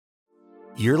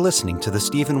You're listening to the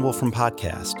Stephen Wolfram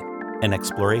Podcast, an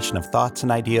exploration of thoughts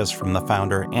and ideas from the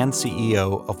founder and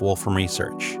CEO of Wolfram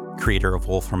Research, creator of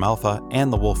Wolfram Alpha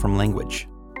and the Wolfram language.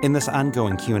 In this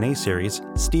ongoing Q&A series,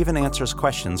 Stephen answers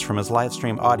questions from his live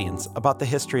stream audience about the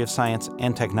history of science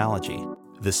and technology.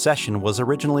 This session was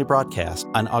originally broadcast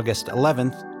on August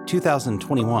 11th,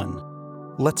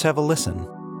 2021. Let's have a listen.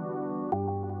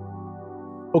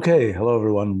 Okay, hello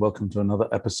everyone. Welcome to another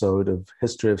episode of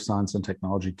History of Science and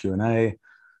Technology Q&A.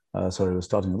 Sorry, we're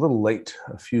starting a little late.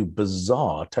 A few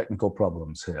bizarre technical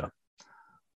problems here.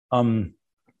 All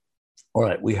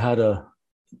right, we had a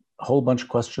whole bunch of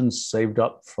questions saved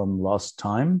up from last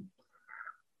time.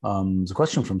 There's a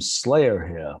question from Slayer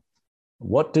here.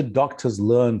 What did doctors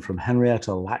learn from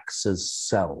Henrietta Lacks's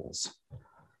cells?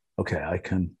 Okay, I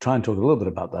can try and talk a little bit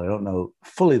about that. I don't know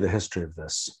fully the history of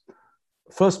this.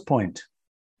 First point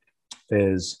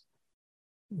is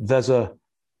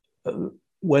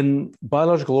when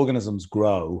biological organisms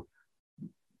grow,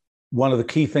 one of the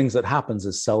key things that happens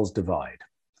is cells divide.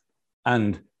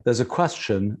 And there's a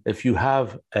question, if you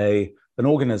have an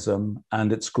organism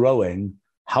and it's growing,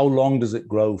 how long does it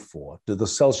grow for? Do the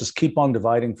cells just keep on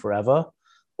dividing forever?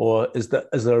 Or is there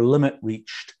a limit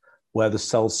reached where the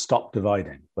cells stop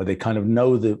dividing, where they kind of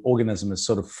know the organism is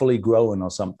sort of fully grown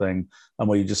or something, and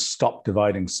where you just stop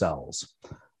dividing cells?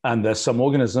 And there's some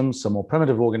organisms, some more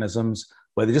primitive organisms,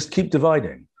 where they just keep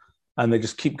dividing and they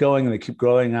just keep going and they keep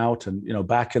growing out. And, you know,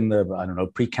 back in the,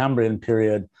 Precambrian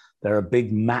period, there are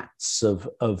big mats of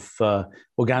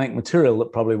organic material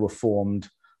that probably were formed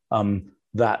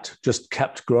that just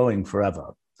kept growing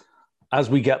forever. As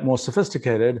we get more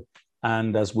sophisticated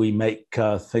and as we make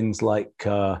things like,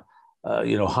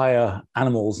 higher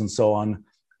animals and so on,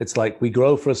 it's like we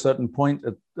grow for a certain point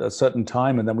at a certain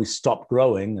time, and then we stop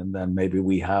growing, and then maybe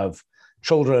we have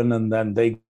children, and then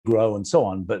they grow, and so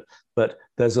on. But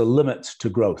there's a limit to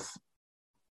growth.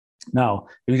 Now,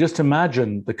 if you just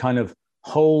imagine the kind of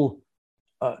whole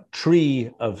tree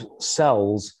of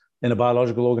cells in a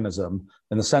biological organism,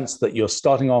 in the sense that you're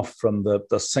starting off from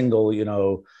the single,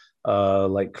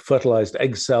 like fertilized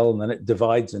egg cell, and then it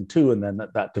divides in two, and then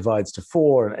that divides to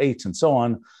 4 and 8, and so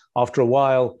on. After a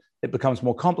while, it becomes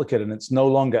more complicated, and it's no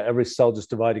longer every cell just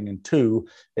dividing in two.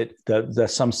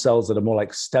 There's some cells that are more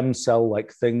like stem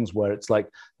cell-like things, where it's like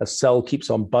a cell keeps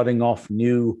on budding off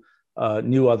new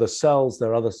other cells.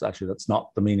 There are others, actually, that's not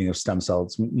the meaning of stem cell.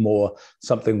 It's more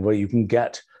something where you can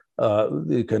get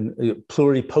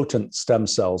pluripotent stem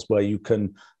cells, where you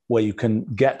can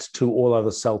get to all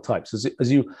other cell types.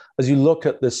 As you look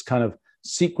at this kind of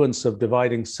sequence of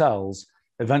dividing cells,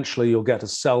 eventually you'll get a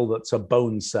cell that's a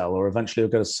bone cell, or eventually you'll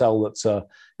get a cell that's a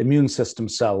immune system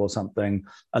cell or something.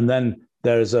 And then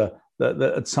there's at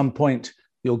some point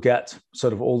you'll get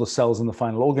sort of all the cells in the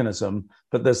final organism,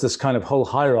 but there's this kind of whole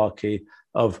hierarchy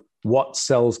of what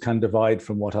cells can divide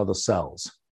from what other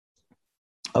cells.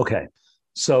 Okay,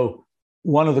 so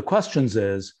one of the questions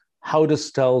is, how do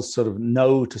cells sort of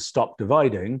know to stop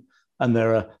dividing? And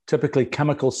there are typically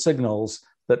chemical signals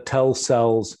that tell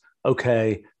cells,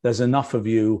 okay, there's enough of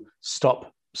you,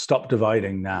 stop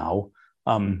dividing now.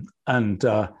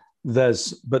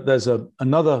 There's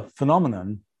another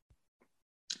phenomenon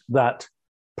that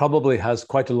probably has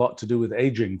quite a lot to do with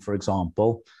aging, for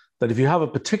example, that if you have a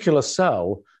particular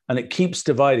cell and it keeps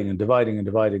dividing and dividing and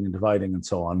dividing and dividing and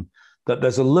so on, that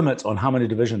there's a limit on how many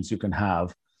divisions you can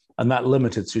have. And that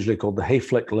limit, it's usually called the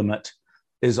Hayflick limit,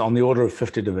 is on the order of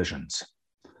 50 divisions.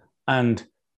 And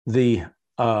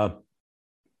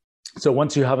so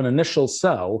once you have an initial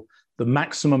cell, the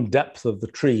maximum depth of the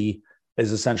tree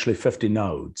is essentially 50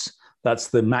 nodes. That's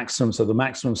the maximum. So the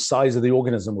maximum size of the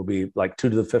organism will be like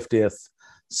 2 to the 50th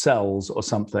cells or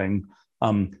something.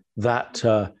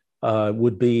 That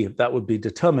would be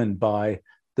determined by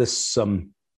this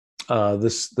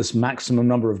maximum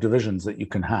number of divisions that you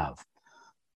can have.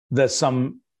 There's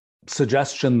some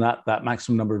suggestion that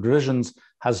maximum number of divisions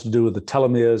has to do with the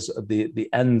telomeres, the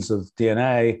ends of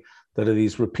DNA, that are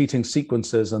these repeating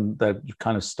sequences, and that you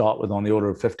kind of start with on the order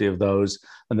of 50 of those,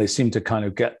 and they seem to kind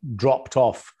of get dropped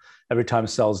off every time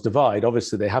cells divide.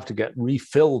 Obviously, they have to get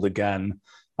refilled again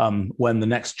when the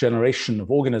next generation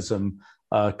of organism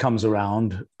comes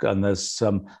around. And there's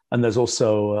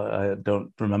also, I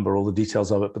don't remember all the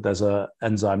details of it, but there's an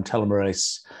enzyme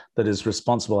telomerase that is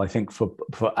responsible, I think, for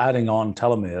adding on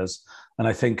telomeres. And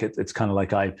I think it's kind of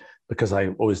like because I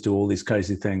always do all these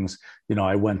crazy things,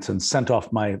 I went and sent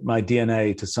off my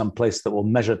DNA to some place that will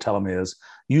measure telomeres.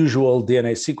 Usual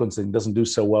DNA sequencing doesn't do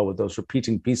so well with those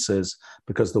repeating pieces,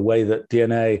 because the way that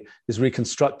DNA is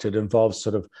reconstructed involves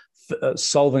sort of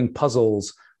solving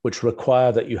puzzles which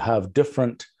require that you have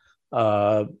different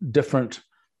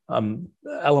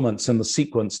elements in the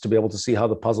sequence to be able to see how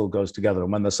the puzzle goes together.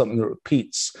 And when there's something that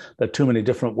repeats, there are too many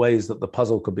different ways that the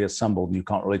puzzle could be assembled, and you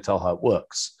can't really tell how it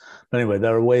works. But anyway,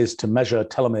 there are ways to measure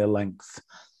telomere length.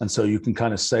 And so you can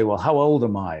kind of say, well, how old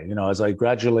am I? You know, as I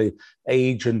gradually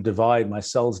age and divide, my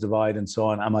cells divide and so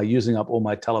on, am I using up all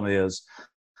my telomeres?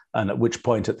 And at which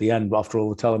point at the end, after all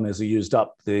the telomeres are used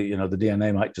up, the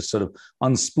DNA might just sort of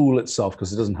unspool itself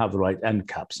because it doesn't have the right end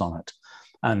caps on it.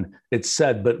 And it's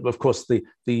said, but of course, the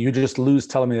you just lose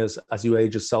telomeres as you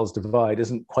age, as cells divide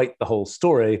isn't quite the whole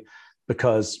story,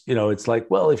 because, you know, it's like,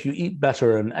 well, if you eat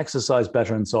better and exercise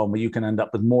better and so on, well, you can end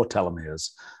up with more telomeres.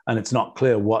 And it's not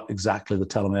clear what exactly the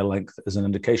telomere length is an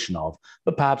indication of,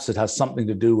 but perhaps it has something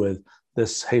to do with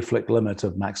this Hayflick limit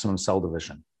of maximum cell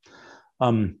division.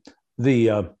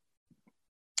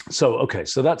 So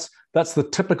that's the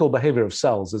typical behavior of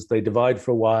cells. As they divide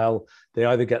for a while, they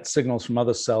either get signals from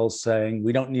other cells saying,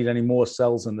 we don't need any more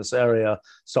cells in this area,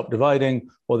 stop dividing,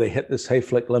 or they hit this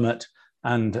Hayflick limit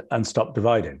and stop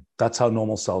dividing. That's how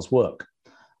normal cells work.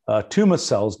 Tumor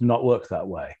cells do not work that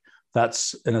way.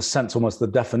 That's, in a sense, almost the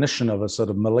definition of a sort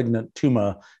of malignant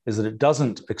tumor, is that it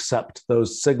doesn't accept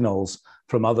those signals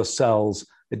from other cells.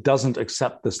 It doesn't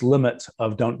accept this limit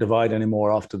of don't divide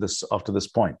anymore after this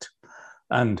point.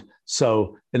 And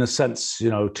so, in a sense, you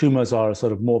know, tumors are a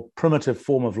sort of more primitive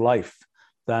form of life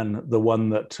than the one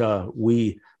that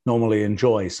we normally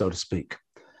enjoy, so to speak.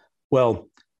 Well,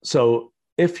 so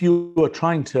if you are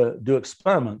trying to do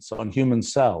experiments on human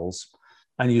cells,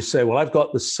 and you say, well, I've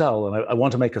got this cell and I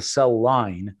want to make a cell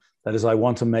line, that is, I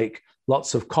want to make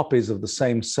lots of copies of the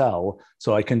same cell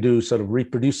so I can do sort of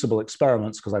reproducible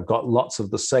experiments because I've got lots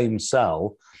of the same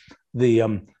cell.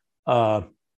 That's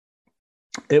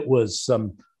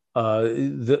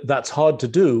hard to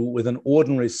do with an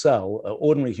ordinary cell, an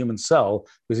ordinary human cell,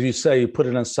 because if you say, you put it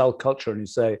in a cell culture and you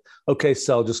say, okay,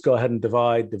 cell, just go ahead and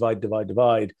divide,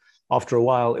 after a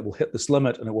while, it will hit this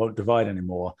limit and it won't divide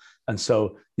anymore. And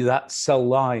so that cell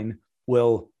line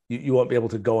you won't be able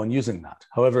to go on using that.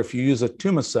 However, if you use a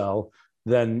tumor cell,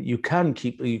 then you can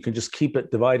just keep it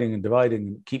dividing and dividing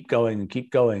and keep going, and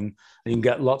you can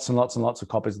get lots and lots and lots of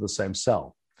copies of the same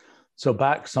cell. So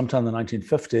back sometime in the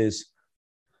 1950s,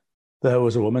 there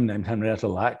was a woman named Henrietta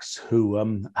Lacks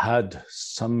who had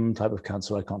some type of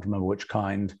cancer, I can't remember which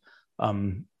kind,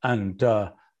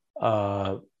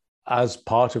 as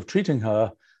part of treating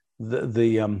her,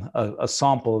 a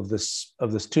sample of this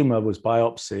tumor was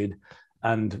biopsied,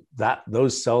 and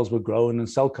those cells were grown in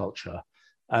cell culture,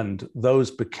 and those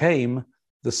became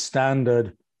the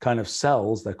standard kind of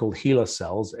cells. They're called HeLa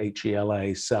cells,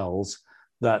 HeLa cells,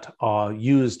 that are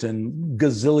used in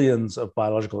gazillions of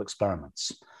biological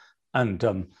experiments.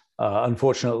 And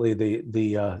unfortunately,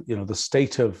 the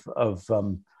state of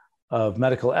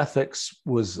medical ethics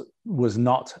was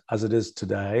not as it is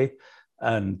today.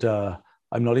 And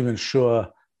I'm not even sure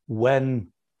when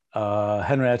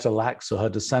Henrietta Lacks or her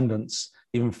descendants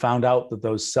even found out that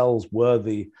those cells were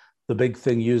the big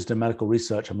thing used in medical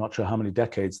research. I'm not sure how many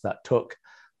decades that took.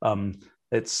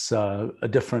 It's a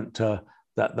different,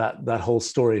 that whole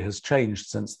story has changed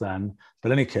since then.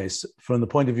 But in any case, from the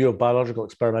point of view of biological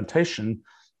experimentation,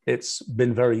 it's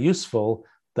been very useful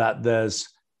that there's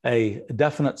a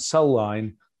definite cell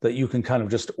line that you can kind of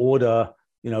just order,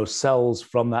 you know, cells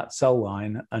from that cell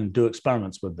line and do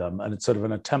experiments with them. And it's sort of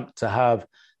an attempt to have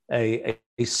a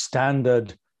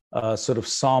standard sort of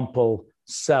sample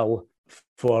cell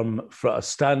for a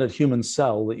standard human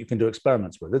cell that you can do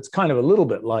experiments with. It's kind of a little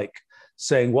bit like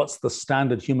saying, what's the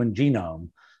standard human genome?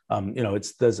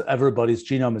 Everybody's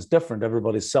genome is different,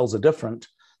 everybody's cells are different,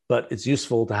 but it's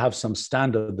useful to have some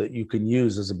standard that you can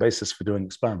use as a basis for doing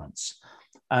experiments.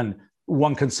 And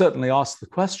one can certainly ask the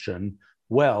question,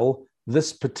 well,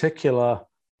 this particular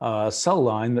cell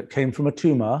line that came from a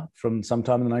tumor from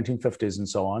sometime in the 1950s and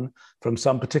so on, from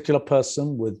some particular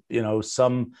person with, you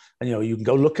can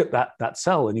go look at that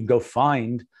cell and you can go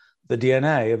find the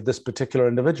DNA of this particular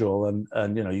individual,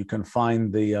 and you can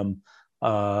find no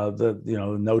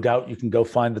doubt you can go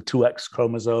find the 2X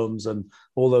chromosomes and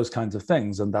all those kinds of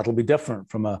things, and that'll be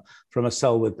different from a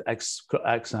cell with X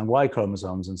and Y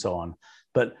chromosomes and so on.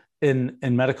 But in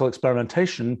medical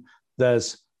experimentation,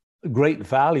 there's great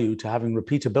value to having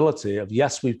repeatability of,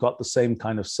 yes, we've got the same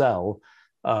kind of cell,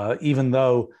 even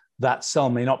though that cell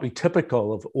may not be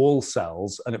typical of all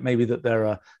cells, and it may be that there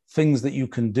are things that you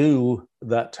can do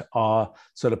that are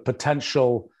sort of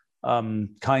potential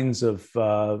kinds of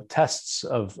tests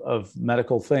of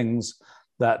medical things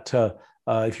that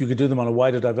if you could do them on a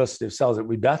wider diversity of cells, it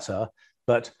would be better.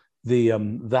 But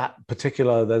that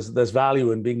particular, there's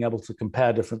value in being able to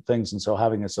compare different things, and so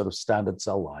having a sort of standard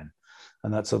cell line.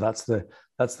 And that's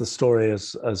the story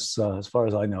as far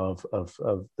as I know of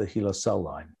the HeLa cell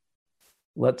line.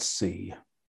 Let's see.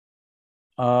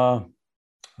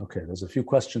 Okay, there's a few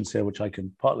questions here which I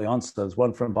can partly answer. There's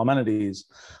one from Parmenides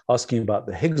asking about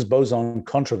the Higgs boson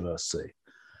controversy.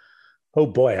 Oh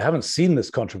boy, I haven't seen this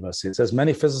controversy. It says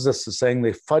many physicists are saying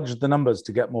they fudged the numbers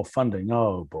to get more funding.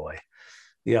 Oh boy.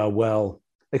 Yeah, well,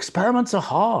 experiments are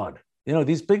hard. You know,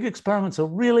 these big experiments are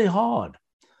really hard.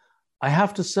 I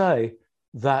have to say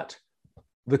that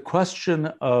the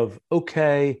question of,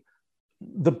 okay,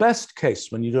 the best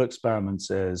case when you do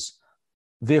experiments is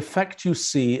the effect you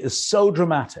see is so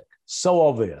dramatic, so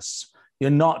obvious.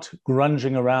 You're not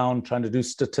grunging around trying to do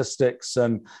statistics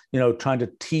and, you know, trying to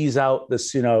tease out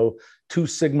this, you know, 2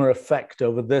 sigma effect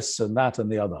over this and that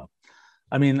and the other.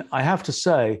 I mean, I have to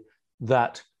say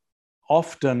that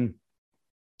often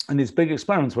in these big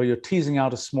experiments where you're teasing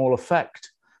out a small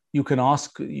effect, you can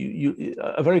ask,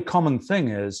 a very common thing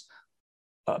is,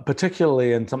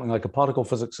 particularly in something like a particle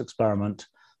physics experiment,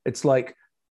 it's like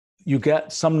you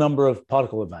get some number of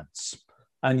particle events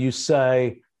and you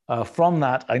say, from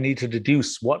that, I need to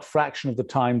deduce what fraction of the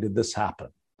time did this happen.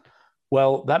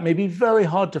 Well, that may be very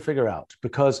hard to figure out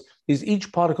because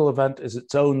each particle event is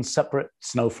its own separate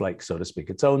snowflake, so to speak,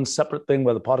 its own separate thing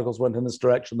where the particles went in this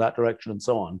direction, that direction, and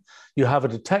so on. You have a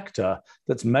detector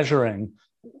that's measuring,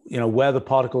 you know, where the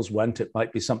particles went. It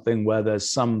might be something where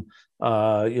there's some,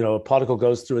 you know, a particle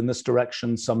goes through in this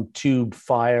direction, some tube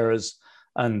fires,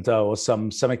 and or some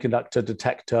semiconductor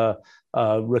detector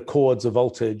records a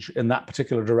voltage in that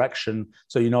particular direction.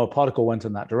 So you know a particle went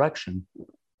in that direction.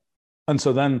 And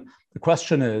so then the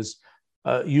question is,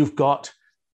 you've got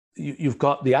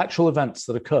the actual events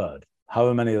that occurred,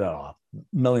 however many there are,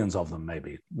 millions of them,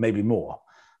 maybe more.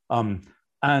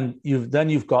 And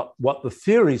you've got what the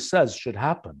theory says should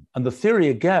happen. And the theory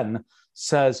again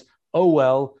says, oh,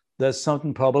 well, there's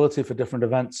certain probability for different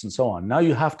events and so on. Now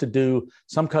you have to do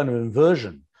some kind of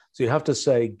inversion. So you have to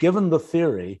say, given the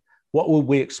theory, what will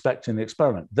we expect in the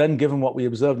experiment? Then given what we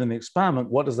observed in the experiment,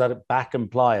 what does that back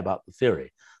imply about the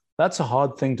theory? That's a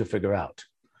hard thing to figure out.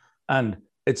 And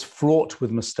it's fraught with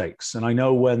mistakes. And I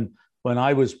know when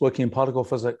I was working in particle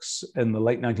physics in the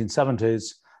late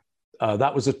 1970s,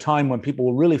 that was a time when people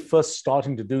were really first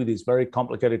starting to do these very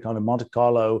complicated kind of Monte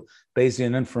Carlo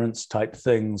Bayesian inference type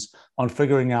things on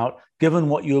figuring out, given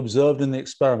what you observed in the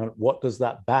experiment, what does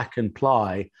that back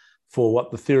imply for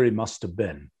what the theory must have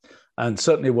been? And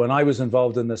certainly when I was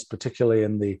involved in this, particularly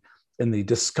in the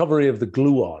discovery of the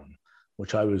gluon,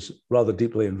 which I was rather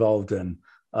deeply involved in,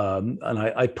 and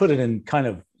I put it in kind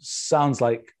of sounds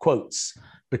like quotes,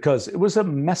 because it was a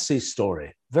messy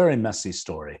story, very messy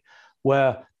story,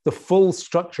 where the full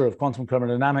structure of quantum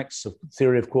chromodynamics, of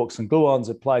theory of quarks and gluons,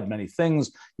 applied many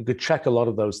things. You could check a lot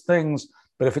of those things.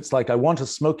 But if it's like, I want a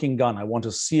smoking gun, I want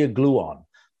to see a gluon.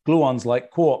 Gluons,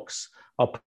 like quarks,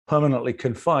 are permanently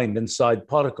confined inside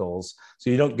particles.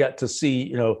 So you don't get to see,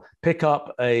 you know, pick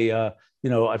up a, you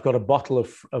know, I've got a bottle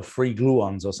of free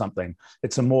gluons or something.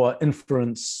 It's a more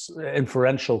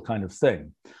inferential kind of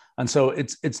thing. And so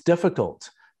it's difficult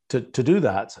to do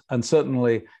that. And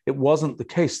certainly it wasn't the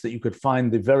case that you could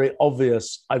find the very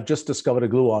obvious, I've just discovered a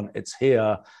gluon, it's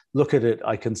here, look at it,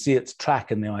 I can see its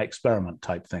track in my experiment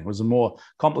type thing. It was a more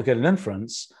complicated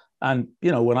inference. And,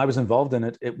 you know, when I was involved in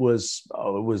it, it was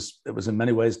in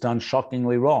many ways done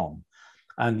shockingly wrong.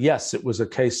 And yes, it was a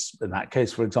case, in that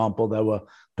case, for example, there were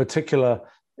particular,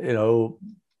 you know,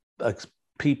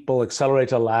 people,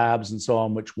 accelerator labs and so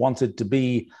on, which wanted to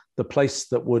be the place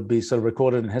that would be sort of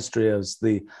recorded in history as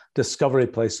the discovery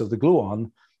place of the gluon.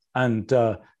 And,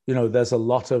 you know, there's a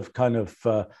lot of kind of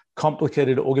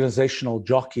complicated organizational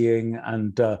jockeying,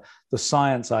 and the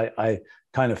science, I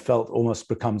kind of felt almost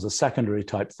becomes a secondary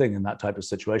type thing in that type of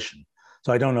situation.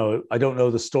 So I don't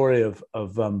know the story of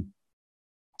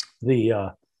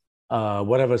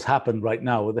whatever's happened right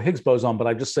now with the Higgs boson, but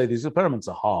I just say these experiments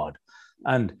are hard.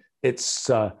 And it's,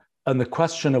 and the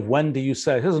question of when do you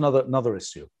say, here's another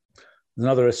issue.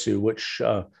 Another issue, which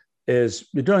is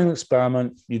you're doing an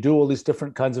experiment, you do all these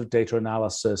different kinds of data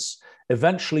analysis,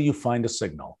 eventually you find a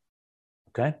signal,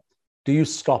 okay? Do you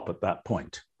stop at that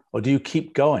point? Or do you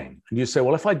keep going? And you say,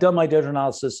 well, if I'd done my data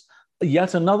analysis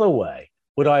yet another way,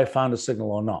 would I have found a signal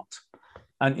or not?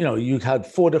 And, you know, you had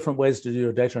 4 different ways to do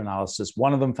your data analysis.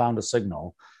 One of them found a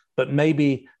signal, but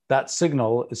maybe that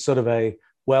signal is sort of a,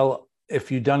 well,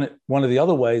 if you'd done it one of the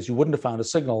other ways, you wouldn't have found a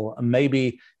signal. And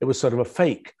maybe it was sort of a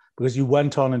fake because you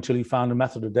went on until you found a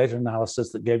method of data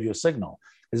analysis that gave you a signal.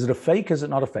 Is it a fake? Is it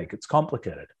not a fake? It's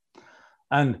complicated.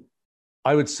 And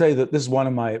I would say that this is one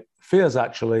of my fears,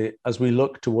 actually, as we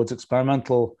look towards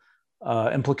experimental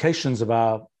implications of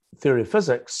our theory of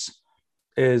physics,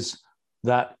 is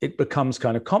that it becomes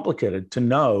kind of complicated to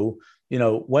know,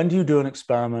 when do you do an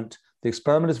experiment? The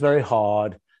experiment is very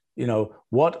hard.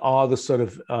 What are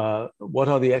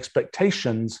the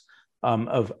expectations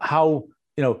of how,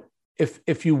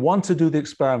 if you want to do the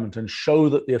experiment and show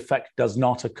that the effect does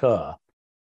not occur,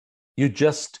 you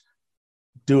just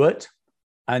do it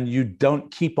and you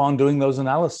don't keep on doing those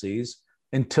analyses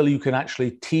until you can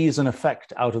actually tease an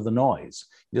effect out of the noise.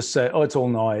 You just say, oh, it's all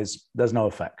noise, there's no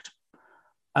effect.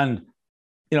 And,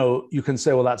 you can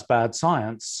say, well, that's bad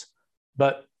science,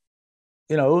 but,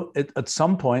 at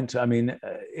some point, I mean,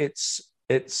 it's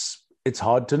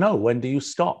hard to know. When do you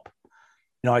stop?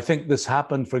 I think this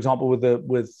happened, for example,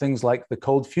 with things like the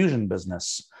cold fusion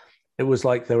business. It was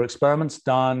like there were experiments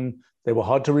done, they were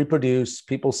hard to reproduce.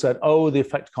 People said, oh, the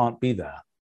effect can't be there.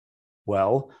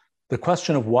 Well, the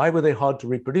question of why were they hard to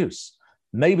reproduce?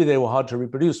 Maybe they were hard to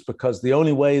reproduce because the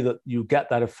only way that you get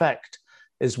that effect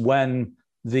is when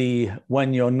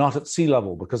you're not at sea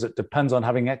level, because it depends on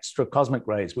having extra cosmic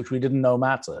rays, which we didn't know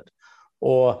mattered,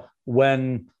 or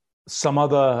when some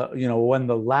other, when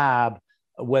the lab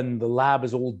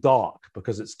is all dark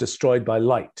because it's destroyed by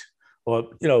light, or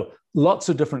lots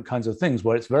of different kinds of things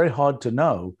where it's very hard to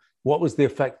know what was the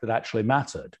effect that actually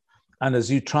mattered. And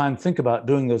as you try and think about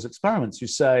doing those experiments, you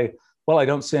say, well, I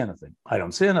don't see anything. I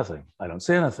don't see anything. I don't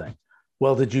see anything.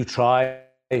 Well, did you try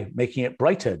making it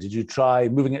brighter? Did you try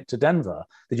moving it to Denver?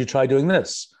 Did you try doing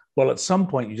this? Well, at some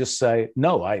point you just say,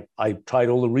 no, I tried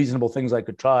all the reasonable things I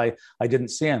could try. I didn't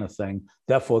see anything.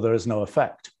 Therefore, there is no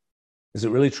effect. Is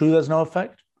it really true there's no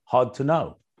effect? Hard to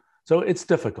know. So it's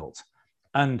difficult.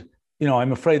 And,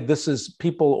 I'm afraid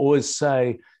people always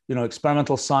say,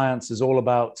 experimental science is all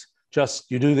about just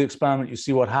you do the experiment, you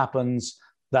see what happens.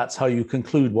 That's how you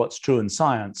conclude what's true in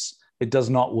science. It does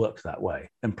not work that way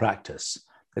in practice.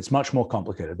 It's much more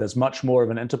complicated. There's much more of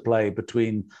an interplay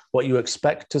between what you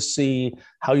expect to see,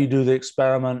 how you do the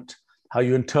experiment, how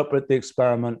you interpret the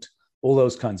experiment, all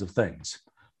those kinds of things.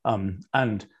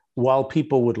 And while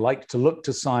people would like to look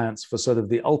to science for sort of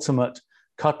the ultimate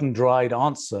cut and dried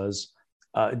answers,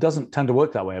 it doesn't tend to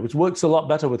work that way, which works a lot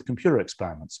better with computer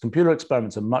experiments. Computer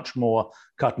experiments are much more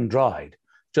cut and dried,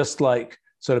 just like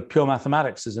sort of pure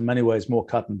mathematics is in many ways more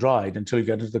cut and dried until you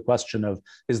get into the question of,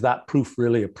 is that proof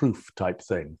really a proof type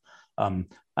thing? But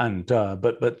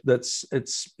this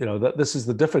is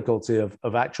the difficulty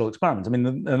of actual experiments. I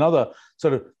mean, another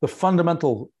sort of the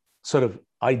fundamental sort of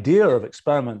idea of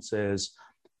experiments is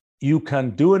you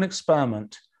can do an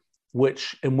experiment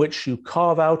in which you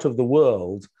carve out of the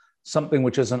world something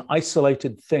which is an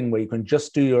isolated thing where you can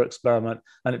just do your experiment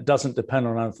and it doesn't depend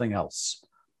on anything else.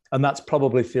 And that's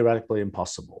probably theoretically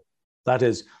impossible. That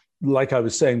is, like I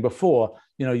was saying before,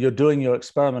 you're doing your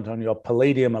experiment on your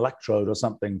palladium electrode or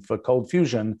something for cold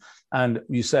fusion, and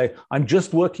you say, I'm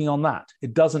just working on that.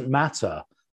 It doesn't matter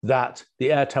that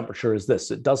the air temperature is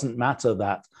this. It doesn't matter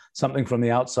that something from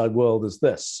the outside world is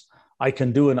this. I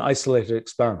can do an isolated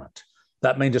experiment.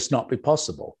 That may just not be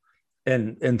possible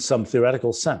in some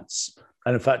theoretical sense.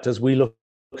 And in fact, as we look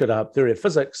at our theory of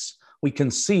physics, we can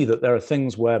see that there are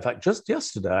things where, in fact, just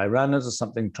yesterday, I ran into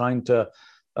something trying to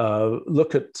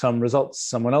look at some results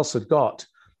someone else had got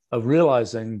of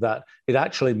realizing that it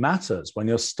actually matters when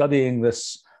you're studying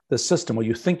this system, or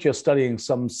you think you're studying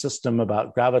some system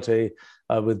about gravity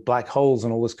with black holes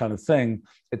and all this kind of thing.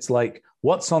 It's like,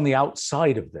 what's on the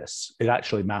outside of this? It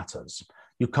actually matters.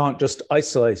 You can't just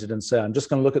isolate it and say, I'm just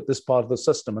going to look at this part of the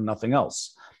system and nothing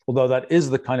else. Although that is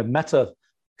the kind of meta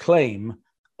claim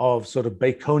of sort of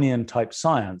Baconian type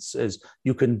science, is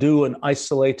you can do an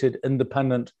isolated,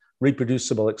 independent,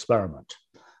 reproducible experiment.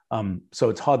 So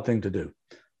it's a hard thing to do.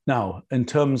 Now, in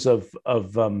terms of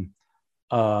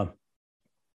the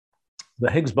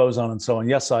Higgs boson and so on,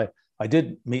 yes, I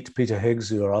did meet Peter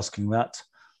Higgs. You were asking that.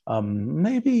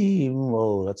 Maybe,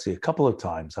 well, let's see, a couple of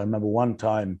times. I remember one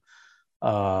time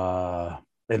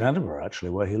in Edinburgh,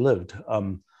 actually, where he lived.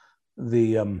 I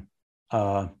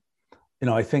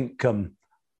think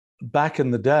back in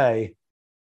the day,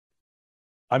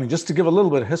 I mean, just to give a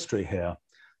little bit of history here,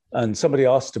 and somebody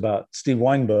asked about Steve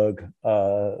Weinberg,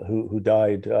 who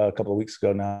died a couple of weeks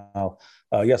ago now.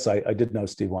 Yes, I did know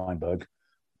Steve Weinberg.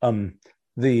 And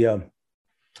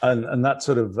that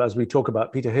sort of, as we talk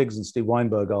about Peter Higgs and Steve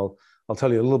Weinberg, I'll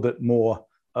tell you a little bit more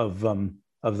of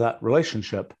that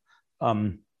relationship.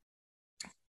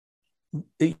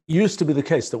 It used to be the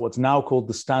case that what's now called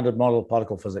the Standard Model of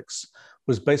Particle Physics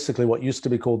was basically what used to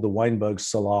be called the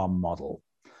Weinberg-Salam model.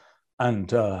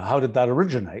 And how did that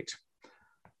originate?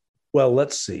 Well,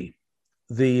 let's see.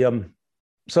 The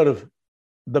sort of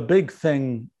the big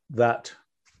thing that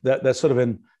they're sort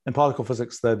of in particle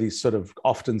physics, there are these sort of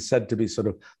often said to be sort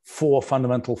of four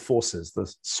fundamental forces: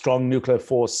 the strong nuclear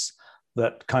force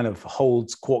that kind of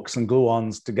holds quarks and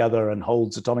gluons together and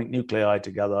holds atomic nuclei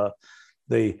together,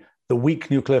 the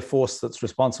weak nuclear force that's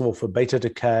responsible for beta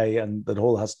decay, and that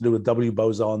all has to do with W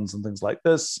bosons and things like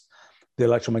this, the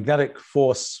electromagnetic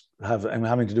force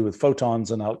having to do with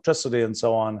photons and electricity and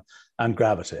so on, and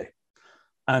gravity.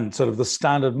 And sort of the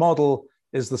standard model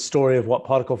is the story of what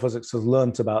particle physics has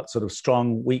learned about sort of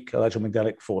strong, weak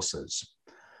electromagnetic forces.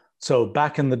 So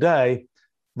back in the day,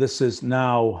 this is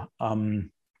now, so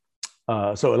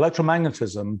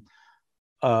electromagnetism,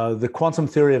 the quantum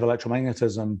theory of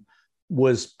electromagnetism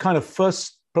was kind of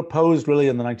first proposed really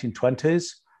in the 1920s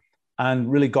and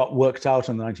really got worked out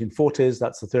in the 1940s.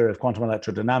 That's the theory of quantum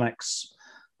electrodynamics.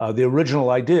 The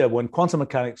original idea, when quantum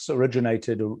mechanics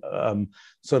originated, things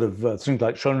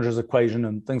like Schrödinger's equation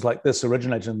and things like this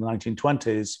originated in the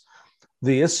 1920s,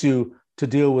 the issue to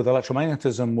deal with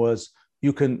electromagnetism was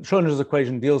Schrödinger's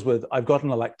equation deals with, I've got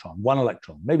an electron, one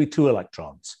electron, maybe two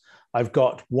electrons. I've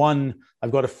got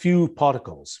a few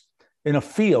particles. In a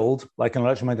field, like an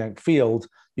electromagnetic field,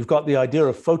 you've got the idea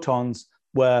of photons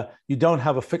where you don't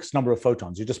have a fixed number of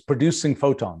photons. You're just producing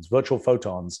photons, virtual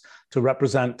photons, to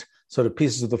represent sort of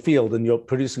pieces of the field, and you're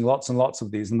producing lots and lots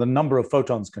of these, and the number of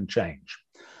photons can change.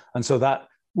 And so that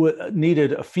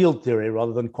needed a field theory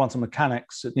rather than quantum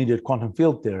mechanics. It needed quantum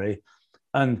field theory.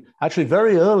 And actually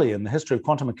very early in the history of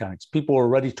quantum mechanics, people were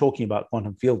already talking about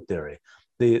quantum field theory,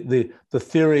 the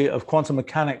theory of quantum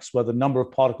mechanics where the number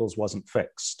of particles wasn't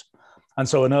fixed. And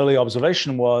so an early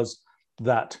observation was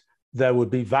that there would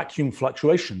be vacuum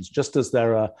fluctuations, just as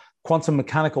there are quantum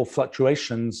mechanical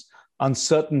fluctuations,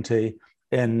 uncertainty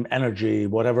in energy,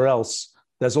 whatever else,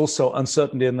 there's also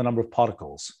uncertainty in the number of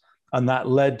particles. And that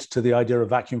led to the idea of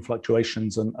vacuum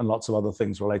fluctuations and lots of other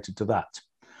things related to that.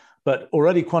 But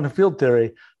already quantum field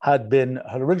theory had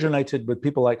originated with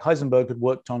people like Heisenberg, had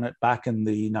worked on it back in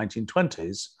the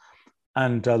 1920s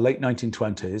and late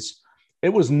 1920s.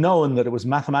 It was known that it was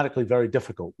mathematically very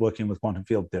difficult working with quantum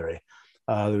field theory.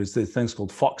 There was these things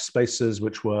called Fock spaces,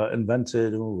 which were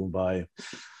invented by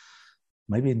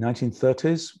maybe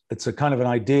 1930s. It's a kind of an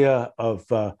idea of,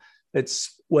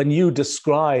 it's when you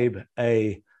describe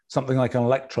something like an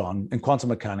electron in quantum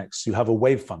mechanics, you have a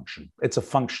wave function. It's a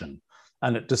function,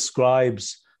 and it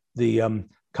describes the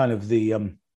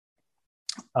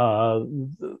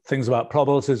things about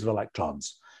probabilities of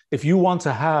electrons. If you want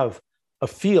to have a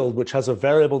field which has a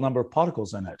variable number of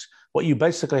particles in it, what you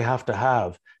basically have to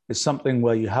have is something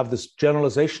where you have this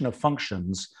generalization of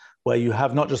functions where you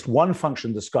have not just one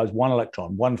function that describes one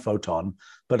electron, one photon,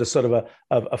 but a sort of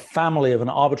a family of an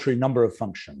arbitrary number of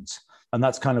functions. And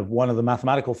that's kind of one of the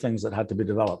mathematical things that had to be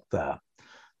developed there.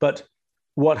 But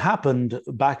what happened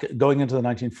back going into the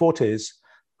 1940s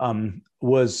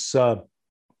was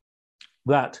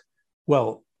that,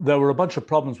 well, there were a bunch of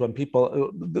problems when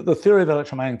the theory of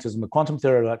electromagnetism, the quantum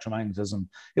theory of electromagnetism,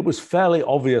 it was fairly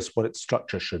obvious what its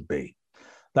structure should be.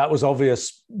 That was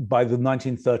obvious by the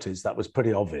 1930s. That was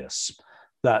pretty obvious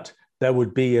that there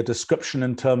would be a description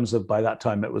in terms of, by that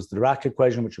time, it was the Dirac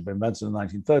equation, which had been invented in the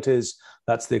 1930s.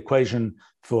 That's the equation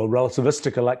for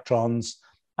relativistic electrons.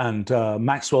 And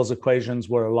Maxwell's equations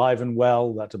were alive and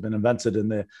well. That had been invented in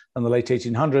the late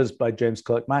 1800s by James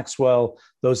Clerk Maxwell.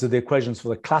 Those are the equations for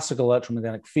the classical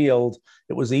electromagnetic field.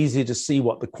 It was easy to see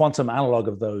what the quantum analog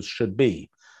of those should be.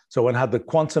 So one had the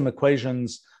quantum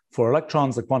equations for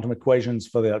electrons, the quantum equations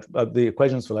for the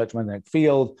equations for the electromagnetic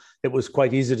field. It was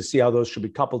quite easy to see how those should be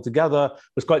coupled together.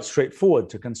 It was quite straightforward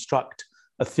to construct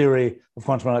a theory of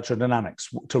quantum electrodynamics,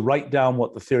 to write down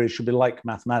what the theory should be like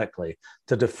mathematically,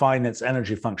 to define its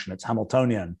energy function, its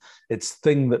Hamiltonian, its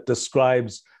thing that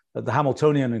describes the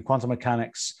Hamiltonian in quantum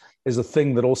mechanics is a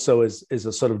thing that also is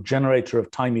a sort of generator of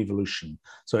time evolution.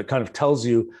 So it kind of tells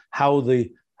you how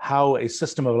a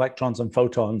system of electrons and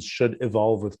photons should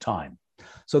evolve with time.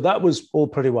 So that was all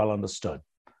pretty well understood.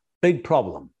 Big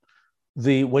problem.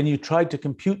 When you tried to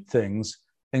compute things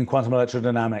in quantum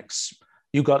electrodynamics,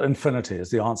 you got infinity as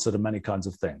the answer to many kinds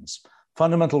of things.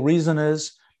 Fundamental reason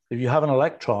is if you have an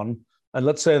electron, and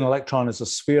let's say an electron is a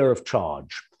sphere of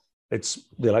charge.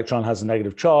 The electron has a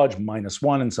negative charge,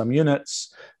 -1 in some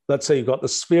units. Let's say you've got the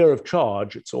sphere of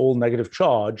charge, it's all negative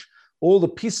charge. All the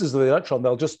pieces of the electron,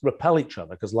 they'll just repel each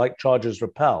other because like charges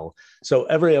repel. So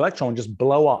every electron will just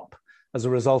blow up as a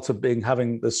result of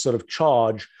having this sort of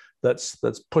charge that's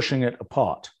pushing it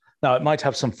apart. Now, it might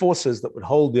have some forces that would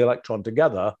hold the electron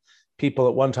together. People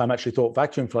at one time actually thought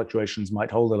vacuum fluctuations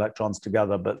might hold electrons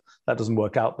together, but that doesn't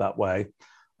work out that way,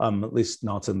 at least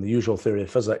not in the usual theory of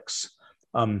physics.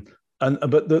 But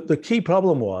the key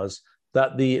problem was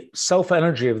that the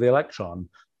self-energy of the electron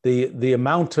the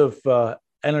amount of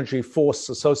energy force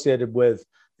associated with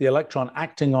the electron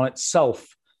acting on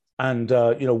itself, and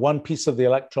one piece of the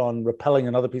electron repelling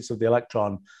another piece of the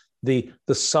electron, the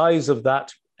size of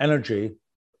that energy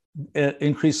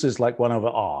increases like 1 over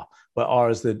r, where r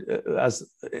is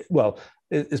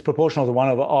is proportional to 1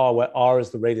 over r, where r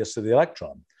is the radius of the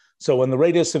electron. So when the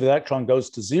radius of the electron goes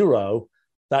to 0,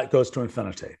 that goes to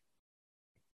infinity.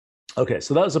 Okay,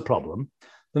 so that was a problem.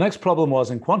 The next problem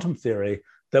was, in quantum theory,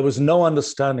 there was no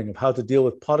understanding of how to deal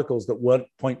with particles that weren't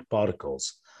point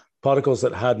particles, particles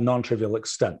that had non-trivial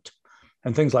extent.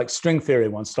 And things like string theory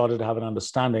once started to have an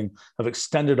understanding of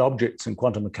extended objects in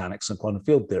quantum mechanics and quantum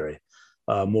field theory,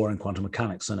 more in quantum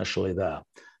mechanics initially there.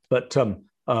 But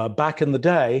back in the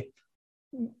day,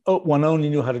 one only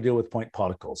knew how to deal with point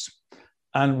particles.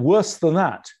 And worse than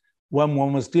that, when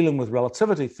one was dealing with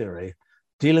relativity theory,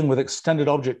 dealing with extended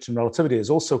objects in relativity is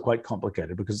also quite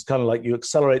complicated, because it's kind of like you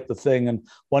accelerate the thing and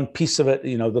one piece of it,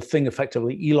 the thing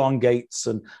effectively elongates,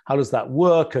 and how does that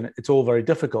work? And it's all very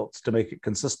difficult to make it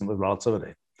consistent with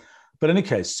relativity. But in any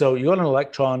case, so you got an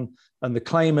electron, and the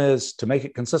claim is to make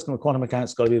it consistent with quantum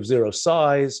mechanics, it's got to be of 0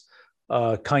 size,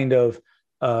 and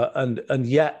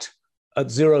yet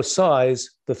at 0 size,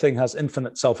 the thing has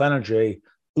infinite self-energy.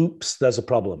 Oops, there's a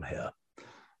problem here.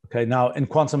 Okay, now in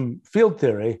quantum field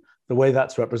theory, the way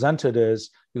that's represented is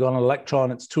you've got an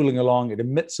electron, it's tooling along, it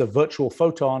emits a virtual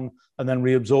photon and then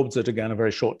reabsorbs it again a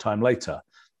very short time later.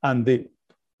 And the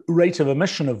rate of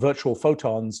emission of virtual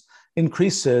photons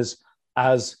increases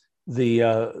as the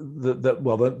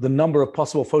number of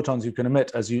possible photons you can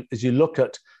emit as you look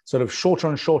at sort of shorter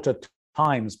and shorter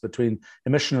times between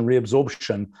emission and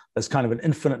reabsorption. There's kind of an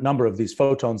infinite number of these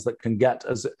photons that can get,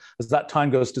 as that time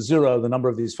goes to 0, the number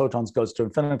of these photons goes to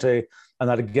infinity, and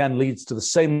that again leads to the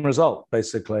same result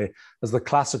basically as the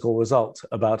classical result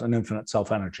about an infinite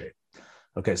self-energy.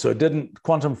 Okay, so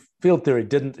quantum field theory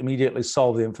didn't immediately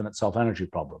solve the infinite self-energy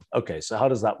problem. Okay, so how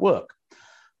does that work?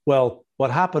 Well,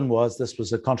 what happened was, this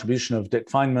was a contribution of Dick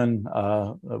Feynman,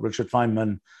 Richard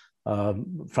Feynman,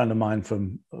 friend of mine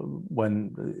from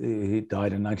when he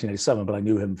died in 1987, but I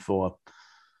knew him from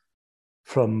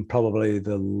probably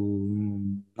the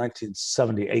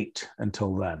 1978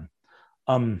 until then.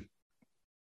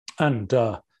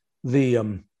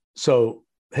 So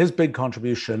his big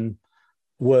contribution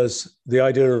was the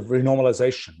idea of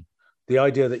renormalization, the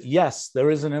idea that yes,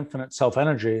 there is an infinite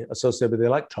self-energy associated with the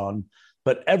electron,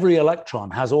 but every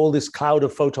electron has all this cloud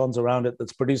of photons around it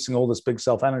that's producing all this big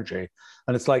self-energy.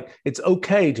 And it's like, it's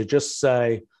okay to just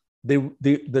say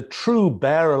the true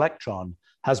bare electron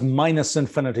has minus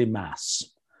infinity mass.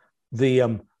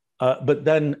 But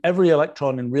then every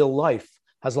electron in real life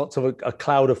has lots of a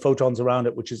cloud of photons around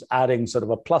it, which is adding sort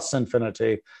of a plus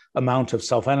infinity amount of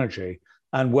self-energy.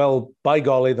 And well, by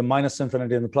golly, the minus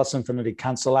infinity and the plus infinity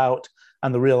cancel out,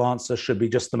 and the real answer should be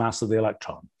just the mass of the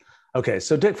electron. Okay,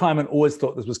 so Dick Feynman always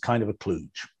thought this was kind of a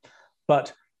kludge.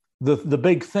 But the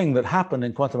big thing that happened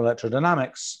in quantum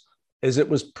electrodynamics is it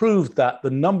was proved that the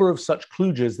number of such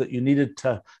kludges that you needed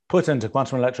to put into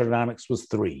quantum electrodynamics was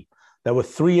 3. There were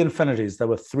 3 infinities. There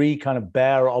were 3 kind of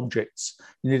bare objects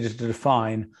you needed to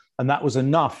define, and that was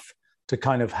enough to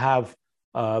kind of have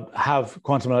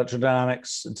quantum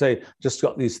electrodynamics and say, just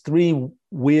got these 3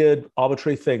 weird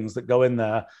arbitrary things that go in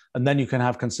there, and then you can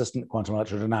have consistent quantum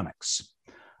electrodynamics.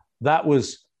 That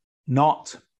was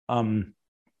not,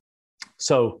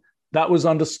 so that was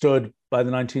understood by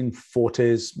the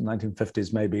 1940s,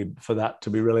 1950s maybe, for that to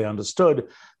be really understood.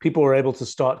 People were able to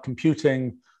start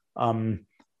computing lots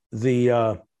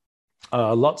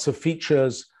of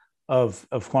features of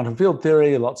quantum field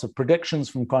theory, lots of predictions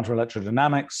from quantum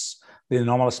electrodynamics. The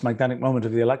anomalous magnetic moment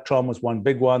of the electron was one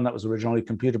big one that was originally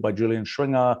computed by Julian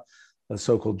Schwinger, the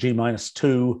so-called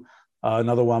G-2.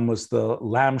 Another one was the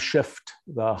Lamb shift,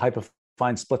 the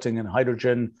hyperfine splitting in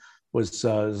hydrogen was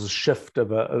a shift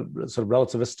of a sort of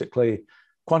relativistically,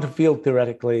 quantum field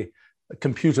theoretically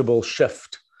computable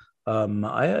shift.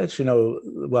 I actually know,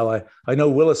 well, I know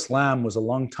Willis Lamb was a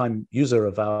longtime user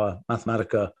of our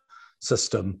Mathematica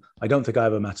system. I don't think I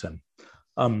ever met him.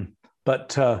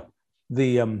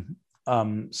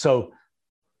 So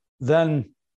then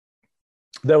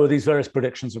there were these various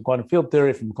predictions of quantum field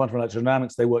theory from quantum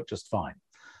electrodynamics. They worked just fine.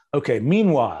 Okay,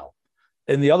 meanwhile,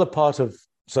 in the other part of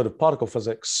sort of particle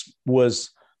physics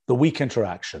was the weak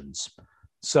interactions.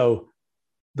 So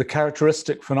the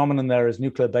characteristic phenomenon there is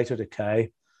nuclear beta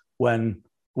decay when,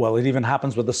 well, it even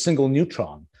happens with a single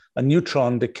neutron. A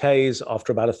neutron decays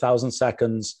after about 1,000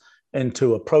 seconds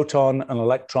into a proton, an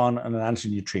electron, and an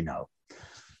antineutrino.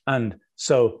 And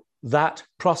so that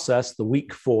process, the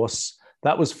weak force,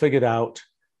 that was figured out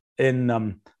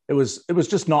in it was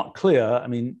just not clear. I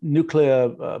mean,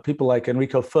 nuclear people like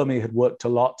Enrico Fermi had worked a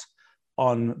lot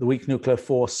on the weak nuclear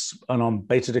force and on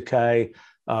beta decay.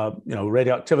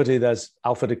 Radioactivity, there's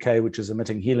alpha decay, which is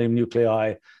emitting helium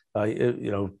nuclei,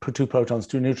 two protons,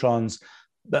 two neutrons.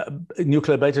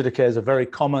 Nuclear beta decay is a very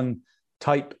common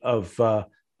type of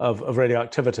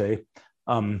radioactivity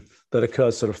that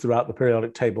occurs sort of throughout the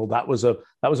periodic table. That was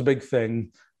a big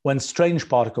thing. When strange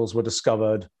particles were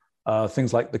discovered,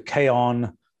 things like the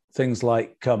kaon, things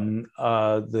like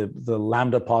the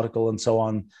lambda particle and so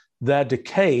on, their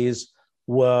decays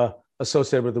were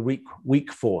associated with the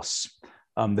weak force.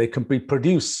 They can be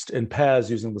produced in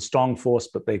pairs using the strong force,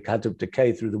 but they had to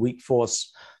decay through the weak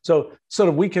force. So sort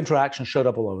of weak interaction showed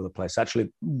up all over the place.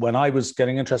 Actually, when I was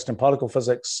getting interested in particle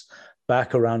physics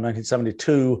back around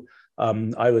 1972,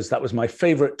 that was my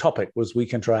favorite topic, was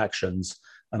weak interactions.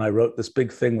 And I wrote this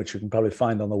big thing, which you can probably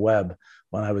find on the web,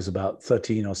 when I was about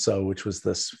 13 or so, which was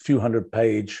this few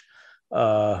hundred-page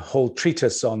whole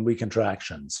treatise on weak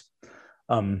interactions.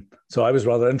 So I was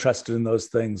rather interested in those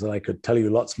things, and I could tell you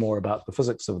lots more about the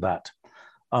physics of that.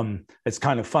 It's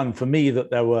kind of fun for me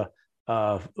that there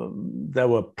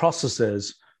were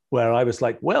processes where I was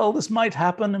like, well, this might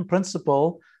happen in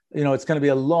principle. It's going to be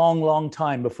a long, long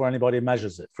time before anybody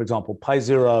measures it. For example, the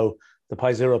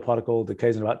pi zero particle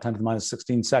decays in about 10 to the minus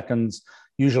 16 seconds,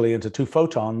 usually into 2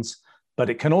 photons, but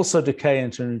it can also decay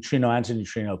into a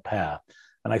neutrino-antineutrino pair.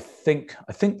 And I think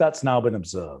that's now been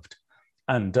observed.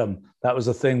 And that was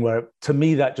a thing where, to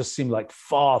me, that just seemed like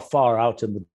far, far out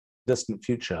in the distant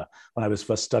future when I was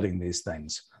first studying these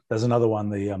things. There's another one,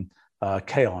 the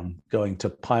kaon, going to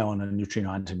pion and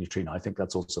neutrino-antineutrino. I think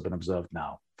that's also been observed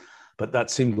now. But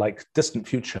that seemed like distant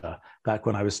future back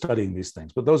when I was studying these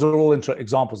things. But those are all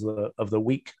examples of the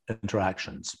weak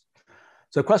interactions.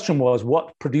 So the question was,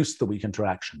 what produced the weak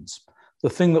interactions? The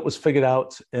thing that was figured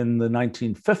out in the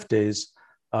 1950s,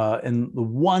 in the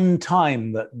one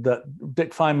time that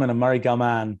Dick Feynman and Murray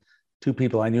Gell-Mann, two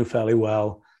people I knew fairly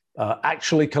well,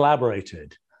 actually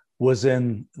collaborated, was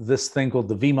in this thing called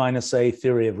the V-A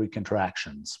theory of weak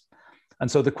interactions.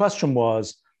 And so the question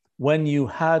was, when you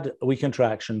had a weak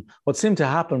interaction, what seemed to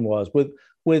happen was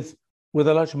with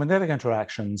electromagnetic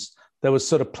interactions, there was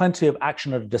sort of plenty of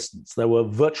action at a distance. There were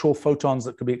virtual photons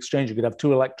that could be exchanged. You could have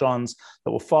 2 electrons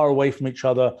that were far away from each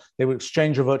other. They would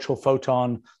exchange a virtual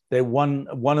photon.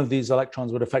 One of these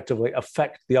electrons would effectively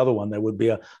affect the other one. There would be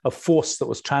a force that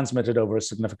was transmitted over a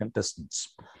significant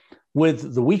distance.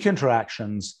 With the weak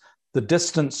interactions, the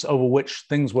distance over which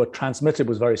things were transmitted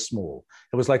was very small.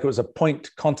 It was like it was a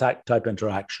point contact type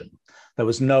interaction. There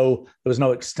was no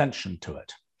extension to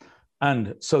it.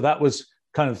 And so that was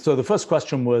so the first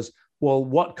question was, well,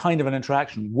 what kind of an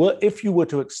interaction? If you were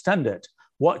to extend it,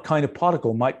 what kind of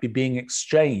particle might be being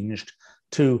exchanged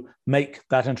to make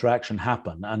that interaction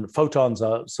happen? And photons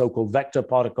are so-called vector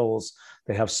particles.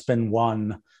 They have spin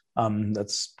 1.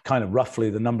 That's kind of roughly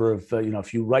the number of,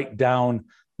 if you write down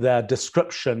their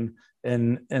description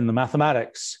in the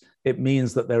mathematics, it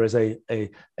means that there is a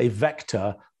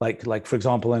vector, like for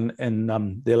example,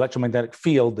 in the electromagnetic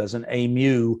field, there's an a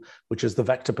mu, which is the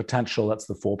vector potential. That's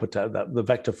the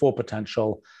vector 4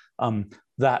 potential.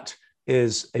 That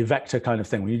is a vector kind of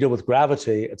thing. When you deal with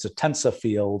gravity, it's a tensor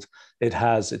field.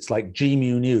 It's like g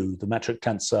mu nu, the metric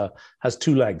tensor, has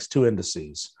 2 legs, 2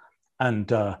 indices. And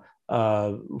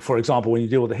for example, when you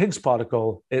deal with a Higgs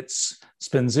particle, it's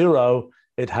spin 0.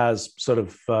 It has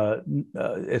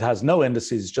it has no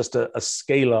indices, just a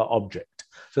scalar object.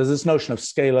 So there's this notion of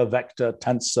scalar, vector,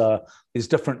 tensor. These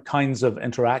different kinds of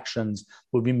interactions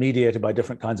will be mediated by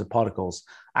different kinds of particles.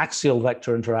 Axial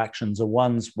vector interactions are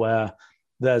ones where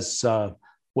there's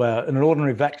where in an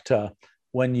ordinary vector,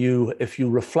 if you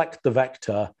reflect the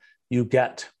vector, you'll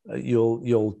get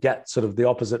sort of the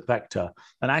opposite vector.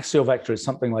 An axial vector is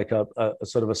something like a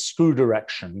sort of a screw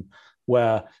direction,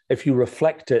 where if you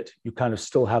reflect it, you kind of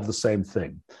still have the same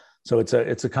thing. So it's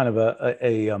a kind of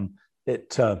it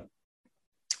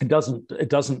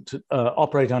doesn't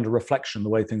operate under reflection the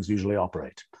way things usually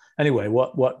operate. Anyway,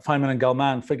 what Feynman and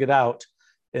Gell-Mann figured out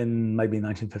in maybe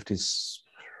 1950s,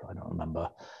 I don't remember.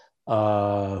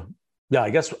 I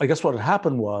guess what had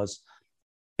happened was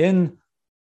in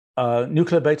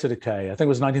nuclear beta decay, I think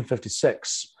it was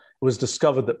 1956, it was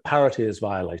discovered that parity is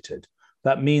violated.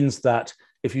 That means that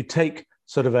if you take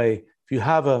if you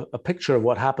have a picture of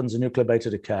what happens in nuclear beta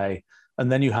decay,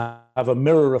 and then you have a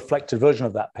mirror reflected version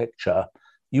of that picture,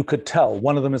 you could tell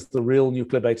one of them is the real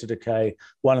nuclear beta decay,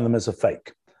 one of them is a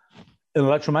fake. In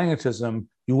electromagnetism,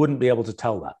 you wouldn't be able to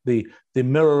tell that. The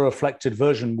mirror reflected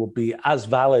version will be as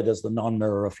valid as the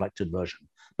non-mirror reflected version.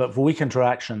 But for weak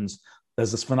interactions,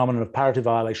 there's this phenomenon of parity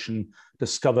violation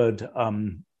discovered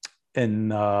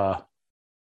what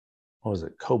was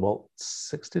it, cobalt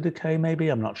 60 decay, maybe?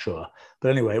 I'm not sure.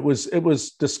 But anyway, it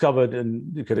was discovered,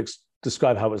 and you could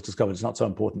describe how it was discovered. It's not so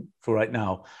important for right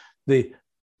now. The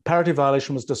parity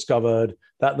violation was discovered.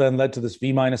 That then led to this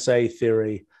V-A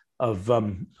theory of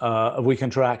weak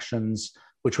interactions,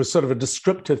 which was sort of a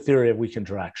descriptive theory of weak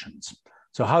interactions.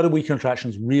 So how do weak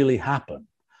interactions really happen?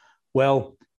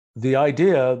 Well, the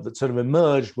idea that sort of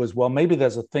emerged was, well, maybe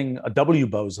there's a thing, a W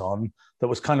boson, that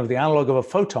was kind of the analog of a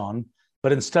photon,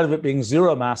 but instead of it being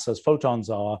zero mass as photons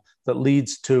are, that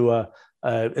leads to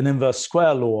an inverse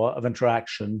square law of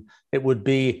interaction, it would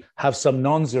have some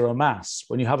non-zero mass.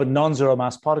 When you have a non-zero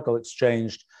mass particle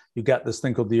exchanged, you get this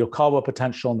thing called the Yukawa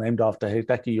potential, named after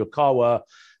Hideki Yukawa,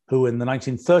 who in the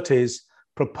 1930s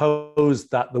proposed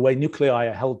that the way nuclei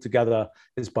are held together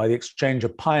is by the exchange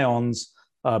of pions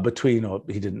between, or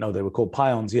he didn't know they were called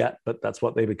pions yet, but that's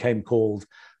what they became called,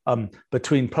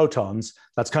 between protons.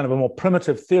 That's kind of a more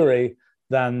primitive theory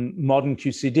than modern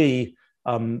QCD,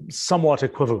 somewhat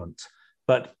equivalent.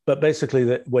 But basically,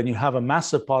 that when you have a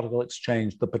massive particle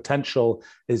exchange, the potential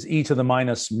is e to the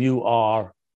minus mu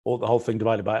r, or the whole thing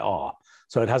divided by r.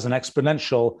 So it has an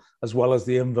exponential as well as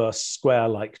the inverse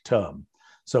square-like term.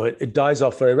 So it dies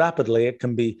off very rapidly. It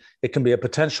can be a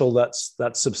potential that's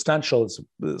substantial. It's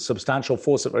a substantial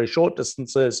force at very short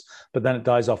distances, but then it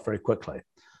dies off very quickly.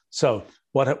 So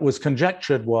what was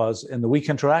conjectured was, in the weak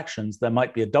interactions, there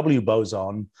might be a W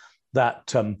boson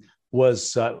that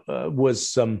was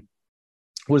the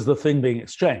thing being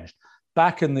exchanged.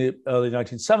 Back in the early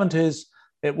 1970s,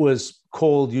 it was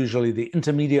called usually the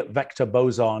intermediate vector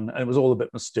boson, and it was all a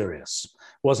bit mysterious. It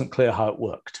wasn't clear how it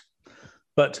worked,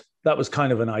 but that was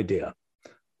kind of an idea.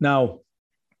 Now,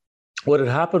 what had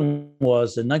happened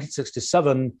was in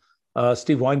 1967,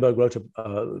 Steve Weinberg wrote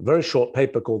a very short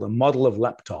paper called A Model of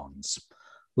Leptons.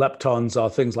 Leptons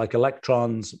are things like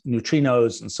electrons,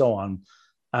 neutrinos, and so on.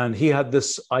 And he had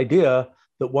this idea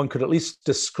that one could at least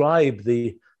describe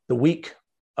the weak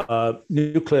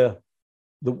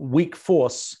the weak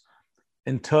force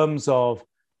in terms of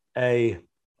I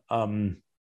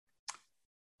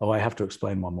have to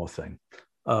explain one more thing.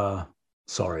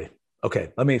 Sorry.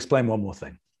 Okay, let me explain one more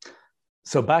thing.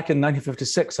 So back in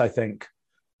 1956, I think,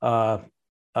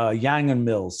 Yang and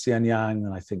Mills, C.N. Yang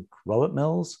and I think Robert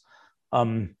Mills.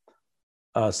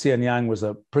 C.N. Yang was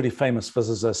a pretty famous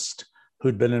physicist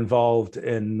who'd been involved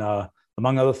in,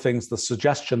 among other things, the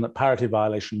suggestion that parity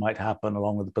violation might happen,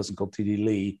 along with a person called T.D.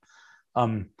 Lee.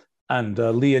 And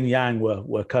Lee and Yang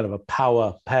were kind of a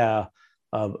power pair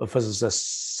of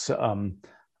physicists,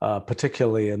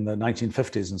 particularly in the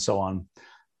 1950s and so on.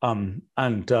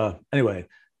 Anyway,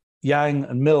 Yang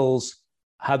and Mills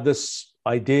had this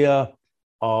idea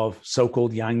of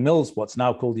so-called Yang-Mills, what's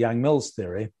now called Yang-Mills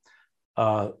theory.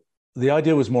 The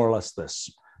idea was more or less this.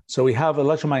 So we have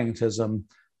electromagnetism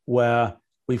where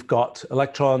we've got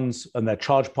electrons and they're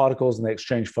charged particles and they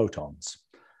exchange photons.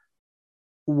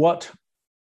 What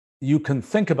you can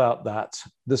think about that,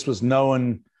 this was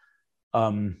known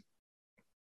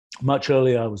much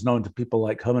earlier, it was known to people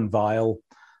like Hermann Weyl,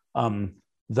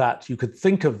 that you could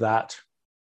think of that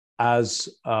as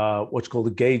what's called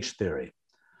a gauge theory.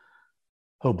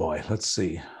 Oh boy, let's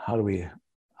see. How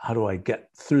do I get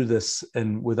through this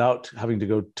and without having to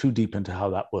go too deep into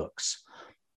how that works?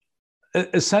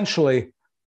 Essentially,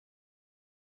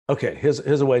 okay, here's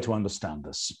a way to understand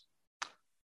this.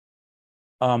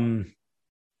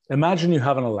 Imagine you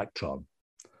have an electron.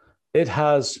 It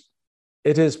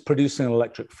is producing an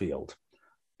electric field.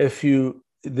 If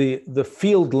the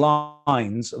field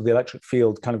lines of the electric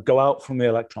field kind of go out from the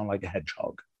electron like a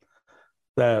hedgehog.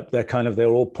 They're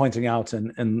all pointing out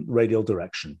in radial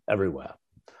direction everywhere.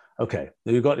 Okay,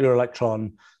 you've got your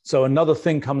electron. So another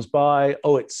thing comes by.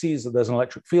 Oh, it sees that there's an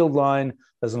electric field line.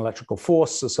 There's an electrical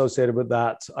force associated with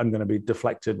that. I'm going to be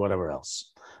deflected, whatever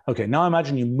else. Okay, now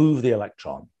imagine you move the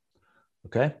electron.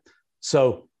 Okay,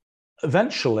 so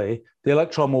eventually the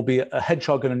electron will be a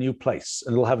hedgehog in a new place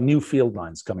and it'll have new field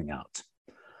lines coming out.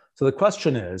 So the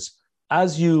question is,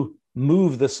 as you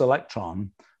move this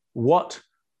electron, you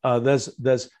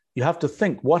have to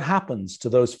think what happens to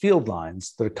those field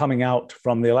lines that are coming out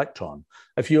from the electron.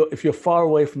 If you're far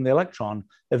away from the electron,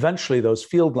 eventually those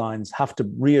field lines have to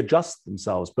readjust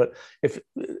themselves. But if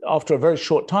after a very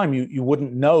short time, you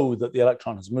wouldn't know that the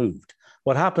electron has moved.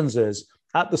 What happens is,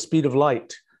 at the speed of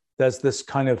light, there's this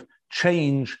kind of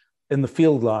change in the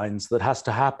field lines that has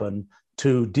to happen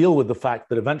to deal with the fact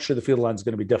that eventually the field line is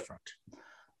going to be different.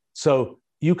 So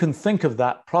you can think of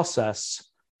that process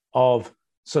of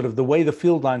sort of the way the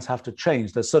field lines have to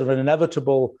change. There's sort of an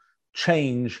inevitable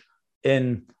change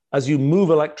in as you move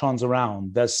electrons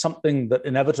around, there's something that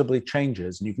inevitably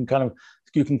changes, and you can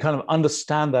kind of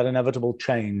understand that inevitable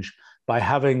change by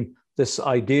having this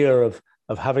idea of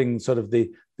having sort of the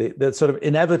sort of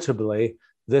inevitably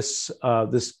this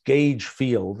gauge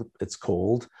field, it's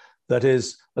called, that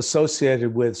is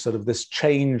associated with sort of this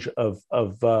change of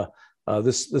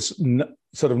this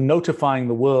sort of notifying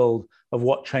the world of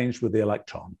what changed with the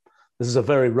electron. This is a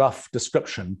very rough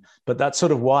description, but that's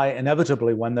sort of why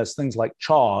inevitably when there's things like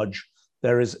charge,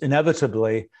 there is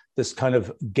inevitably this kind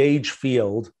of gauge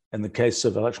field. In the case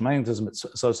of electromagnetism, it's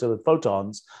associated with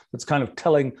photons. That's kind of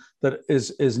telling, that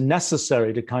is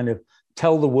necessary to kind of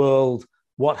tell the world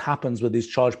what happens with these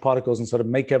charged particles and sort of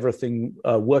make everything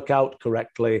work out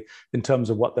correctly in terms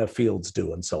of what their fields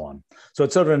do and so on. So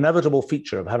it's sort of an inevitable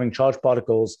feature of having charged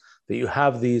particles that you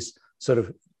have these sort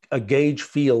of a gauge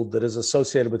field that is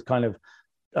associated with kind of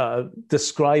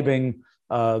describing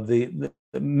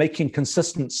making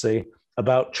consistency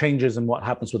about changes in what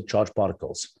happens with charged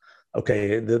particles.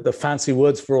 Okay, the fancy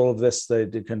words for all of this,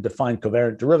 you can define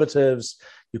covariant derivatives,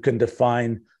 you can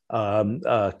define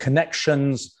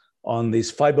connections on these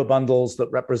fiber bundles that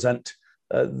represent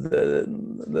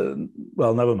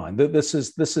well, never mind. This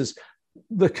is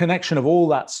the connection of all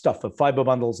that stuff, of fiber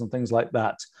bundles and things like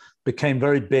that, became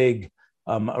very big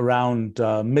around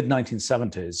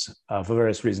mid-1970s for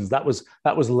various reasons. That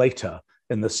was later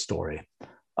in this story.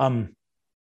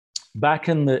 Back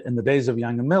in the days of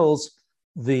Yang and Mills,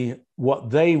 what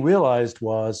they realized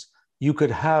was you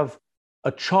could have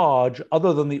a charge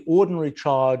other than the ordinary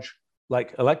charge,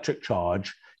 like electric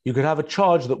charge. You could have a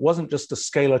charge that wasn't just a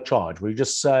scalar charge, where you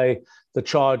just say the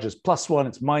charge is +1,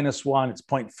 it's -1, it's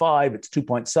 0.5, it's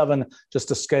 2.7, just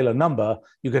a scalar number.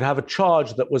 You could have a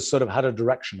charge that was sort of had a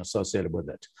direction associated with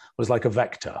it, was like a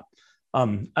vector.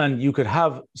 And you could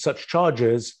have such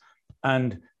charges,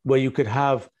 and where you could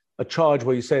have a charge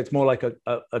where you say it's more like a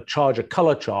charge, a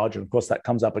color charge, and of course that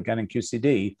comes up again in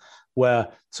QCD, where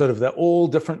sort of they're all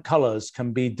different colors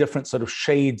can be different sort of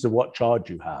shades of what charge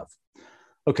you have.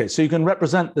 Okay, so you can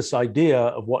represent this idea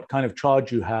of what kind of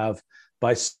charge you have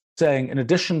by saying, in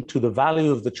addition to the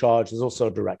value of the charge, there's also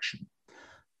a direction.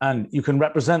 And you can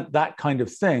represent that kind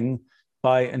of thing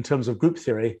in terms of group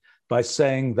theory, by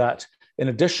saying that in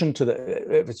addition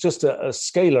to if it's just a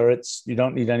scalar, you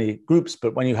don't need any groups.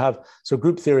 But when you have, so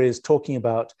group theory is talking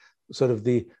about sort of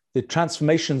the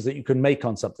transformations that you can make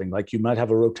on something. Like you might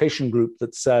have a rotation group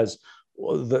that says,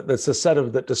 that's a set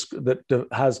of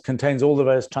that contains all the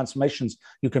various transformations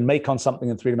you can make on something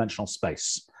in three-dimensional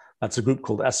space. That's a group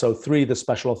called SO3, the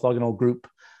special orthogonal group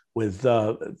with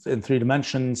in 3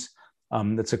 dimensions.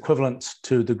 That's equivalent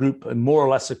to the group, and more or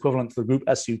less equivalent to the group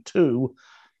SU2,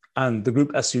 and the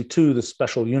group SU2, the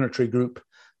special unitary group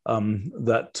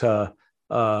that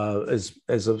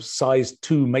is of size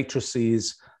 2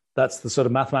 matrices. That's the sort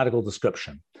of mathematical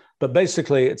description. But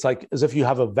basically, it's like as if you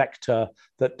have a vector,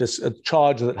 a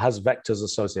charge that has vectors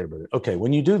associated with it. Okay,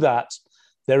 when you do that,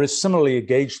 there is similarly a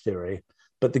gauge theory,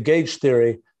 but the gauge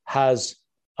theory has,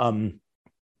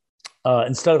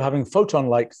 instead of having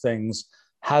photon-like things,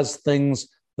 has things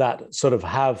that sort of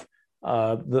have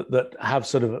that have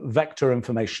sort of vector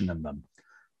information in them.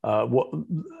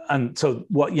 And so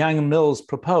what Yang and Mills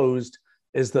proposed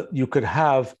is that you could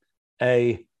have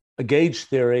a gauge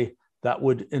theory that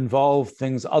would involve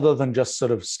things other than just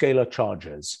sort of scalar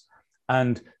charges.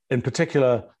 And in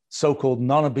particular, so-called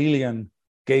non-abelian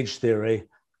gauge theory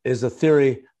is a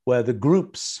theory where the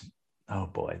groups, oh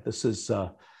boy, this is,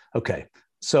 okay.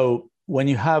 So when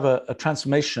you have a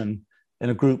transformation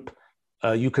in a group,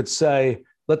 you could say,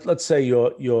 let's say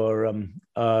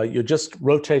you're just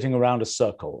rotating around a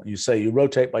circle. You say you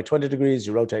rotate by 20 degrees,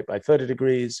 you rotate by 30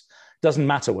 degrees. Doesn't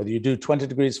matter whether you do 20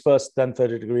 degrees first, then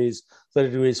 30 degrees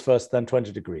first, then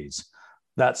 20 degrees.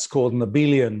 That's called an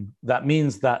abelian. That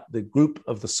means that the group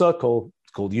of the circle,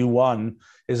 it's called U1,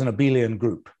 is an abelian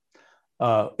group.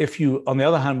 If you, on the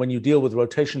other hand, when you deal with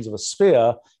rotations of a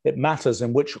sphere, it matters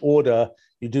in which order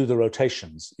you do the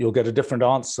rotations. You'll get a different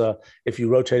answer if you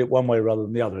rotate it one way rather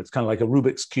than the other. It's kind of like a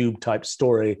Rubik's Cube type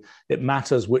story. It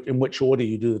matters in which order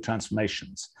you do the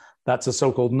transformations. That's a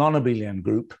so-called non-abelian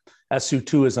group.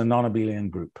 SU2 is a non-abelian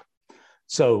group.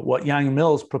 So what Yang and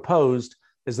Mills proposed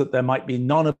is that there might be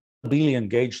non-abelian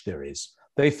gauge theories.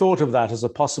 They thought of that as a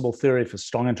possible theory for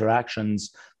strong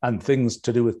interactions and things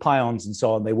to do with pions and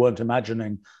so on. They weren't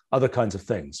imagining other kinds of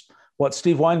things. What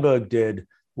Steve Weinberg did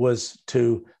was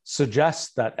to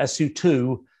suggest that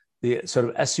SU2, the sort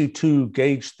of SU2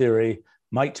 gauge theory,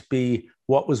 might be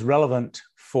what was relevant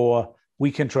for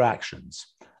weak interactions.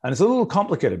 And it's a little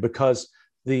complicated because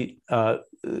the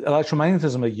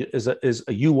electromagnetism is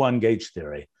a U1 gauge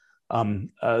theory.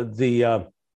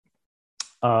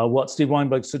 what Steve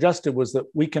Weinberg suggested was that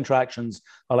weak interactions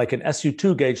are like an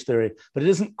SU2 gauge theory, but it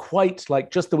isn't quite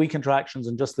like just the weak interactions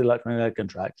and just the electromagnetic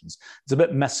interactions. It's a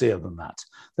bit messier than that.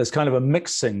 There's kind of a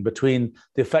mixing between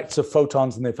the effects of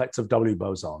photons and the effects of W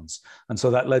bosons. And so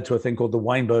that led to a thing called the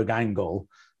Weinberg angle.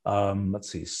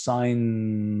 Let's see,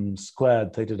 sine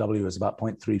squared theta W is about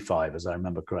 0.35, as I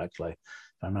remember correctly.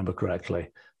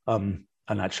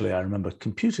 And actually, I remember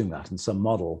computing that in some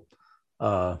model.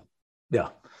 In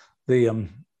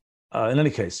any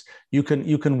case, you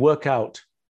can work out.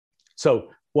 So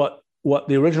what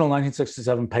the original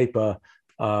 1967 paper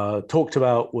talked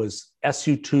about was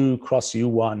SU2 cross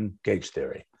U1 gauge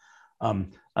theory.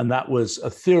 And that was a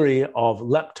theory of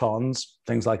leptons,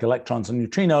 things like electrons and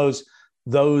neutrinos.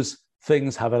 Those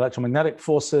things have electromagnetic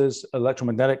forces,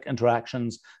 electromagnetic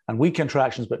interactions, and weak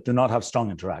interactions, but do not have strong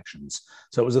interactions.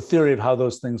 So it was a theory of how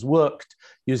those things worked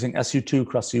using SU2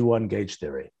 cross U1 gauge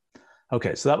theory.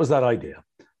 Okay, so that was that idea.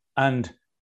 And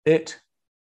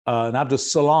Abdus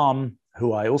Salam,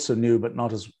 who I also knew, but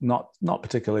not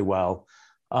particularly well,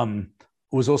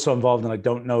 was also involved, and I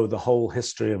don't know the whole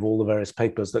history of all the various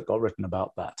papers that got written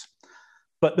about that.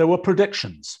 But there were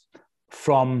predictions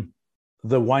from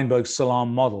the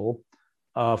Weinberg-Salam model.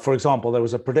 For example, there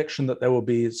was a prediction that there will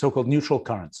be so-called neutral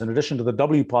currents, in addition to the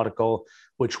W particle,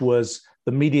 which was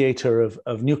the mediator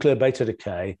of nuclear beta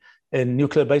decay. In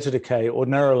nuclear beta decay,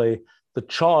 ordinarily, the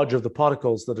charge of the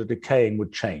particles that are decaying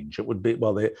would change. It would be,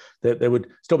 well, they would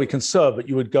still be conserved, but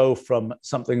you would go from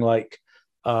something like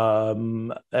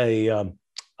an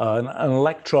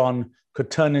electron could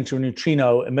turn into a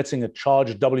neutrino emitting a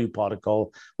charged W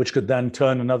particle, which could then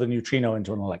turn another neutrino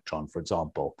into an electron, for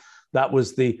example. That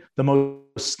was the most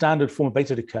standard form of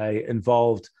beta decay,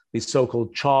 involved these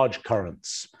so-called charge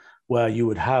currents, where you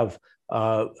would have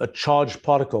a charged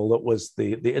particle that was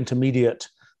the intermediate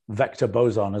vector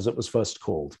boson, as it was first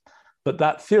called. But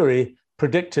that theory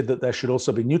predicted that there should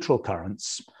also be neutral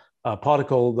currents, a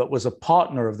particle that was a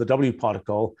partner of the W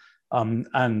particle,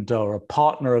 or a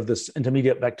partner of this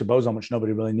intermediate vector boson, which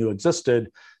nobody really knew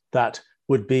existed, that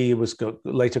was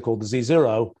later called the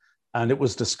Z0. And it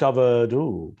was discovered,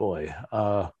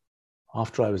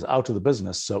 after I was out of the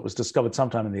business. So it was discovered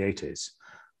sometime in the 80s.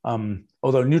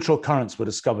 Although neutral currents were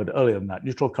discovered earlier than that.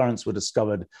 Neutral currents were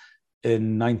discovered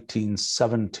in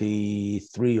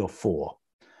 1973 or 4.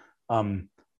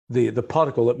 The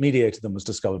particle that mediated them was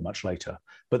discovered much later.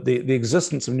 But the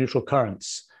existence of neutral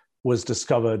currents was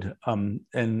discovered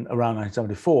in around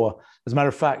 1974. As a matter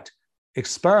of fact,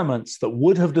 experiments that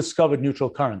would have discovered neutral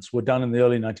currents were done in the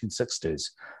early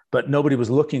 1960s, but nobody was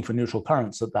looking for neutral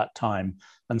currents at that time.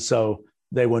 And so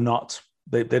they weren't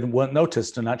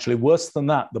noticed. And actually, worse than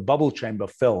that, the bubble chamber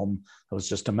film, that was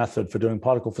just a method for doing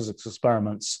particle physics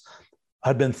experiments,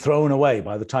 had been thrown away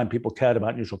by the time people cared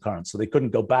about neutral currents. So they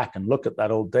couldn't go back and look at that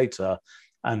old data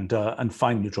and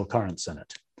find neutral currents in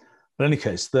it. But in any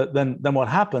case, then what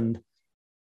happened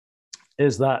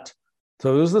is that,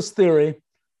 so there was this theory,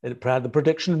 it had the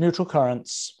prediction of neutral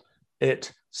currents.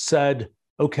 It said,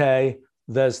 okay,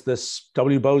 there's this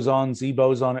W boson, Z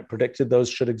boson, it predicted those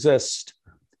should exist.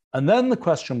 And then the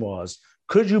question was,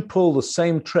 could you pull the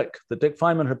same trick that Dick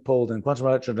Feynman had pulled in quantum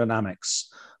electrodynamics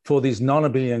for these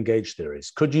non-abelian gauge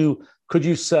theories? Could you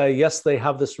say, yes, they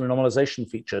have this renormalization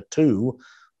feature too,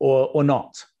 or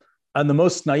not? And the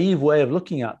most naive way of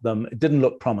looking at them, it didn't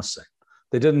look promising.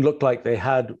 They didn't look like they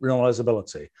had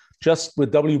renormalizability. Just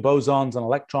with W bosons and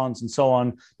electrons and so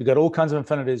on, you get all kinds of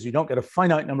infinities. You don't get a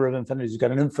finite number of infinities, you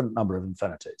get an infinite number of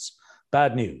infinities.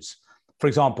 Bad news. For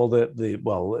example, it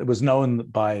was known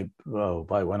by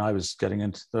when I was getting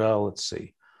into,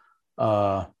 it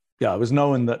was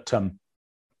known that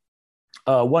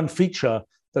one feature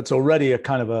that's already a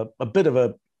kind of a bit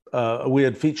of a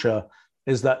weird feature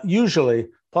is that usually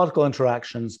particle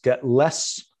interactions get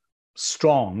less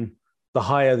strong the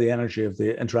higher the energy of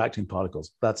the interacting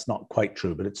particles. That's not quite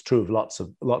true, but it's true of lots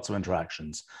of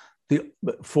interactions.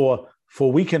 For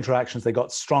weak interactions, they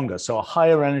got stronger. So a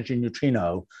higher energy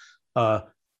neutrino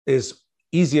is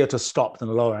easier to stop than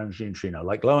a lower energy neutrino.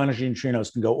 Like low energy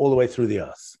neutrinos can go all the way through the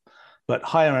Earth, but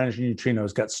higher energy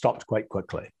neutrinos get stopped quite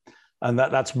quickly. And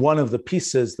that's one of the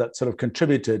pieces that sort of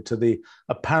contributed to the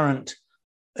apparent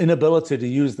inability to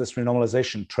use this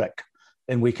renormalization trick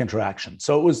in weak interaction.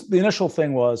 So the initial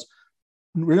thing was,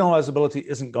 renormalizability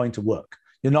isn't going to work.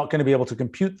 You're not going to be able to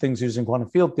compute things using quantum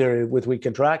field theory with weak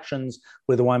interactions,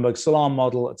 with the Weinberg-Salam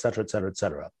model, et cetera, et cetera, et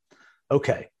cetera.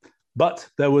 Okay, but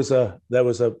there was a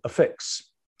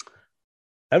fix.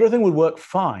 Everything would work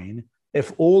fine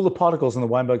if all the particles in the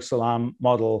Weinberg-Salam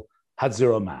model had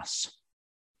zero mass.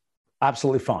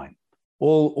 Absolutely fine.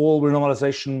 All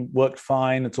renormalization worked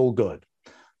fine. It's all good.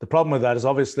 The problem with that is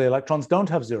obviously electrons don't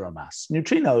have zero mass.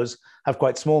 Neutrinos have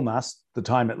quite small mass. At the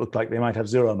time it looked like they might have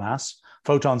zero mass.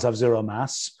 Photons have zero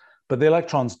mass, but the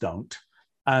electrons don't.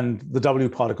 And the W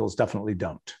particles definitely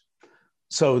don't.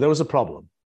 So there was a problem.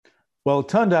 Well, it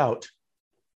turned out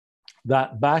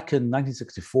that back in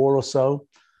 1964 or so,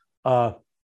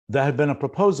 there had been a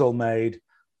proposal made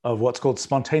of what's called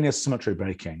spontaneous symmetry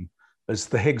breaking. It's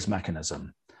the Higgs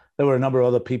mechanism. There were a number of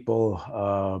other people,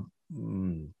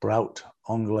 Braut,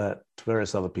 Ongelet,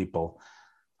 various other people.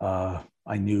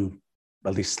 I knew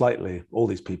at least slightly all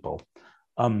these people.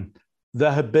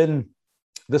 There had been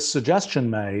this suggestion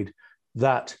made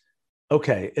that,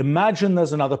 okay, imagine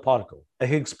there's another particle, a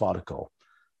Higgs particle,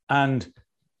 and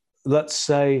let's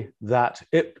say that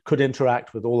it could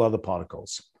interact with all other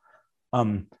particles.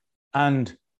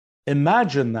 And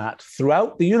imagine that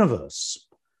throughout the universe,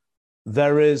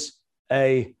 there is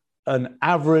an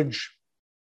average,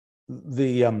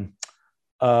 there's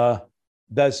a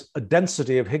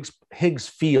density of Higgs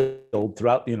field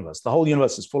throughout the universe. The whole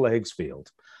universe is full of Higgs field,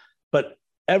 but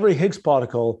every Higgs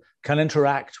particle can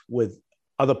interact with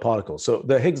other particles. So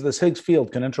this Higgs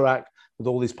field can interact with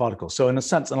all these particles. So in a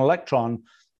sense, an electron,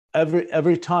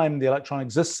 every time the electron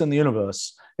exists in the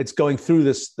universe, it's going through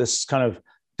this kind of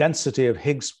density of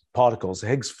Higgs particles, a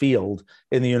Higgs field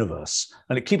in the universe,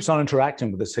 and it keeps on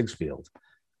interacting with this Higgs field.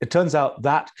 It turns out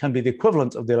that can be the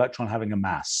equivalent of the electron having a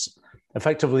mass.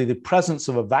 Effectively, the presence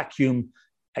of a vacuum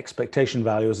expectation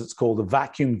value, as it's called, the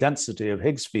vacuum density of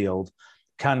Higgs field,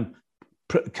 can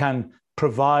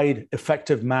provide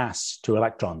effective mass to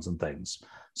electrons and things.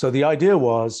 So the idea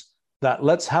was that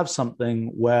let's have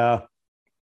something where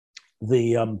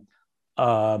it's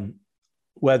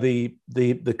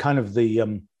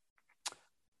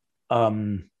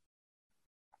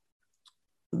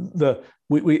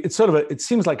sort of it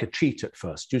seems like a cheat at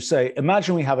first. You say,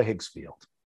 imagine we have a Higgs field,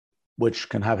 which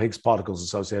can have Higgs particles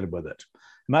associated with it.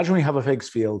 Imagine we have a Higgs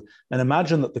field, and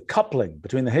imagine that the coupling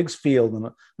between the Higgs field and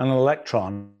an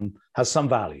electron has some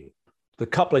value. The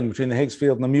coupling between the Higgs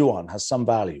field and the muon has some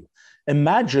value.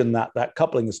 Imagine that that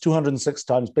coupling is 206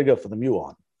 times bigger for the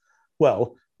muon.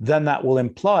 Well, then that will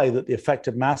imply that the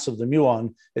effective mass of the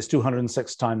muon is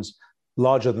 206 times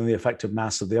larger than the effective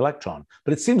mass of the electron.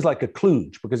 But it seems like a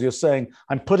kludge, because you're saying,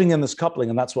 I'm putting in this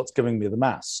coupling and that's what's giving me the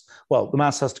mass. Well, the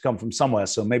mass has to come from somewhere,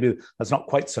 so maybe that's not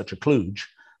quite such a kludge.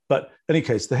 But in any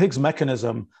case, the Higgs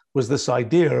mechanism was this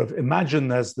idea of imagine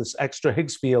there's this extra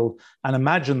Higgs field and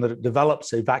imagine that it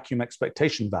develops a vacuum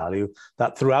expectation value,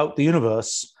 that throughout the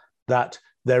universe, that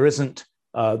there isn't,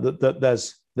 that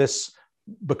there's this,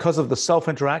 because of the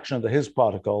self-interaction of the Higgs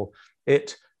particle,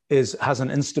 it has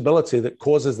an instability that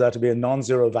causes there to be a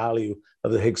non-zero value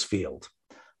of the Higgs field.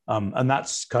 And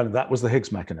that was the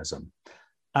Higgs mechanism.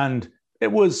 And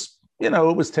it was, it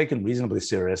was taken reasonably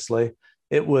seriously.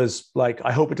 It was like,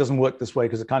 I hope it doesn't work this way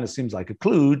because it kind of seems like a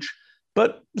kludge, but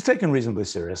it was taken reasonably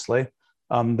seriously.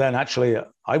 Then actually,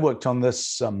 I worked on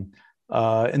this in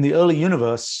the early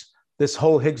universe. This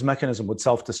whole Higgs mechanism would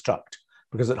self-destruct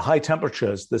because at high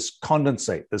temperatures, this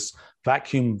condensate, this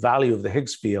vacuum value of the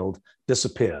Higgs field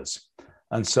disappears.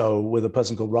 And so with a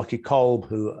person called Rocky Kolb,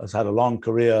 who has had a long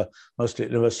career, mostly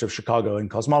at the University of Chicago in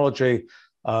cosmology,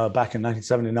 back in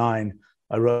 1979,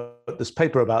 I wrote this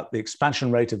paper about the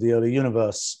expansion rate of the early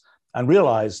universe and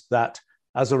realized that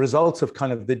as a result of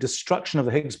kind of the destruction of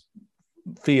the Higgs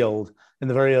field in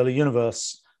the very early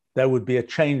universe, there would be a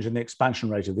change in the expansion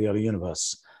rate of the early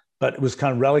universe. But it was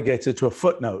kind of relegated to a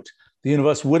footnote. The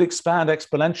universe would expand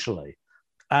exponentially,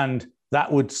 and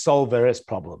that would solve various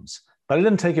problems. But I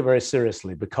didn't take it very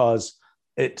seriously because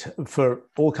for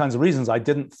all kinds of reasons, I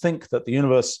didn't think that the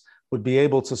universe would be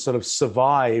able to sort of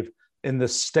survive in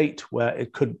this state where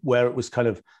it was kind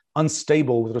of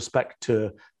unstable with respect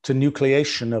to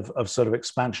nucleation of sort of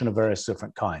expansion of various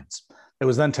different kinds. It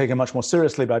was then taken much more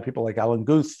seriously by people like Alan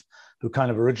Guth, who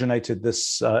kind of originated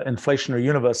this inflationary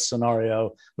universe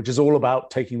scenario, which is all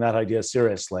about taking that idea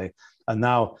seriously. And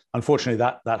now, unfortunately,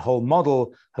 that whole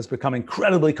model has become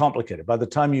incredibly complicated. By the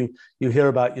time you hear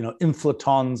about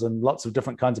inflatons and lots of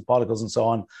different kinds of particles and so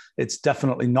on, it's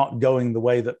definitely not going the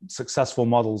way that successful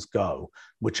models go,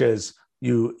 which is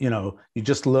you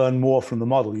just learn more from the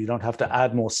model. You don't have to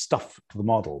add more stuff to the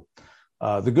model.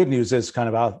 The good news is kind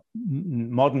of our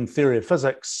modern theory of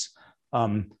physics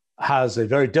has a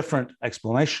very different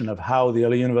explanation of how the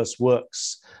early universe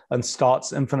works and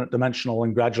starts infinite dimensional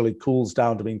and gradually cools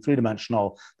down to being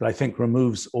three-dimensional that I think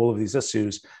removes all of these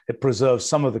issues. It preserves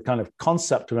some of the kind of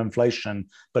concept of inflation,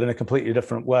 but in a completely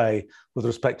different way with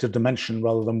respect to dimension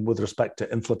rather than with respect to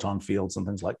inflaton fields and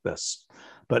things like this.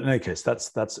 But in any case,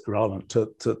 that's irrelevant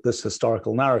to this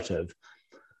historical narrative.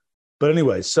 But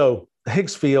anyway, so the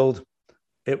Higgs field,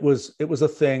 it was a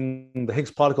thing. The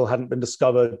Higgs particle hadn't been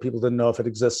discovered. People didn't know if it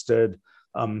existed.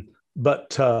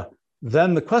 But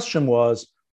then the question was,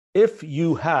 if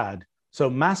you had, so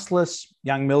massless,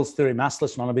 Yang-Mills theory,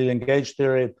 massless non-abelian gauge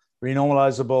theory,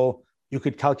 renormalizable, you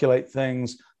could calculate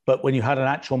things, but when you had an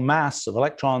actual mass of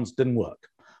electrons, didn't work.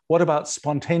 What about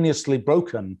spontaneously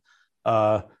broken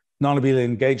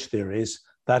non-abelian gauge theories?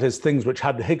 That is, things which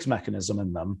had the Higgs mechanism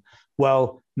in them.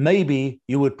 Well, maybe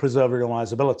you would preserve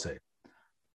renormalizability.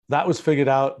 That was figured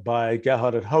out by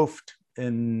Gerhard et Hooft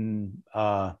in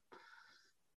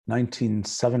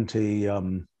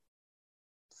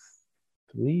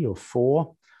 1973 or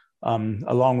 4,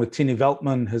 along with Tini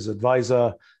Veltman, his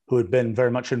advisor, who had been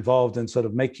very much involved in sort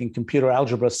of making computer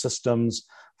algebra systems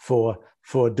for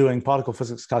doing particle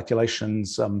physics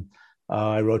calculations.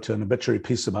 I wrote an obituary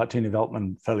piece about Tini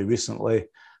Veltman fairly recently.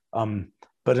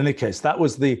 But in any case, that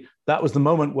was the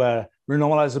moment where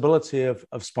renormalizability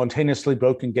of spontaneously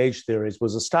broken gauge theories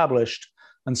was established.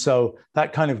 And so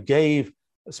that kind of gave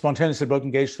spontaneously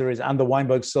broken gauge theories and the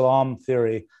Weinberg-Salam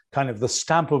theory kind of the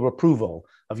stamp of approval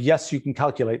of, yes, you can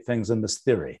calculate things in this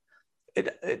theory.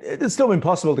 It's still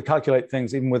impossible to calculate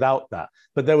things even without that,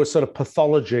 but there were sort of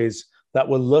pathologies that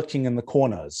were lurking in the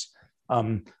corners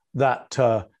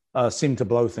that seemed to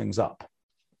blow things up.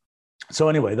 So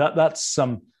anyway, that's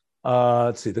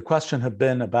let's see, the question had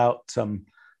been about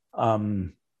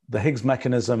the Higgs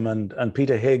mechanism and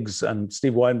Peter Higgs and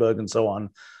Steve Weinberg and so on.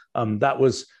 That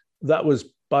was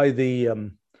by the,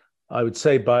 I would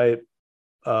say by,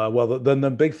 then the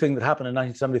big thing that happened in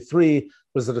 1973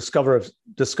 was the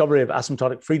discovery of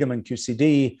asymptotic freedom in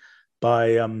QCD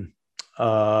by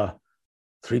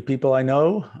 3 people I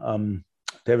know,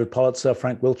 David Politzer,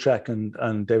 Frank Wilczek,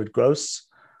 and David Gross.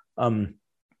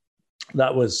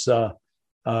 That was,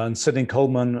 and Sidney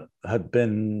Coleman had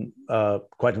been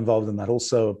quite involved in that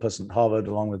also, a person at Harvard,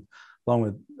 along with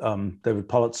David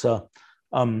Politzer,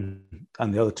 and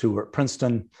the other 2 were at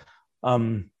Princeton.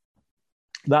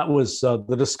 That was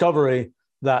the discovery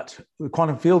that the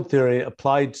quantum field theory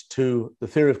applied to the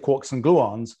theory of quarks and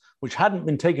gluons, which hadn't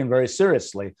been taken very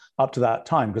seriously up to that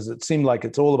time, because it seemed like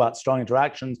it's all about strong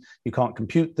interactions, you can't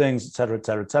compute things, et cetera, et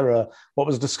cetera, et cetera. What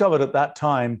was discovered at that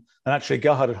time, and actually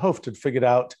Gerhard et Hooft had figured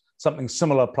out something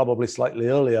similar probably slightly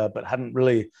earlier, but hadn't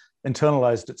really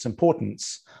internalized its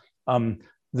importance,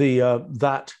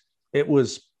 that it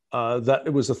was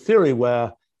a theory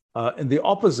where in the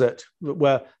opposite,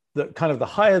 where the kind of the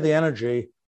higher the energy,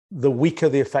 the weaker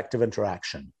the effective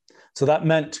interaction. So that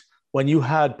meant when you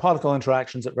had particle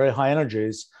interactions at very high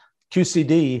energies,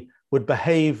 QCD would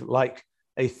behave like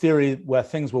a theory where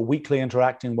things were weakly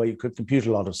interacting, where you could compute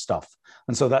a lot of stuff.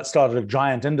 And so that started a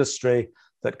giant industry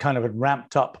that kind of had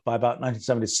ramped up by about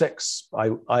 1976.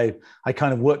 I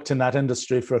kind of worked in that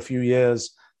industry for a few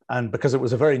years. And because it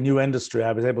was a very new industry,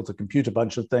 I was able to compute a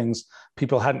bunch of things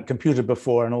people hadn't computed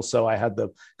before. And also I had the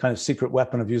kind of secret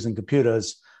weapon of using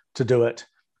computers to do it.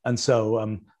 And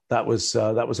so that was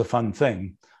a fun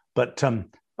thing. But so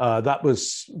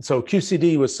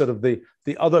QCD was sort of the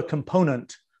other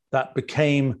component that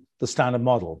became the standard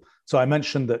model. So I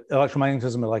mentioned that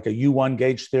electromagnetism is like a U1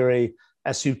 gauge theory.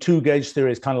 SU2 gauge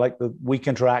theory is kind of like the weak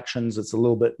interactions. It's a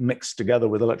little bit mixed together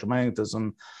with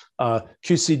electromagnetism.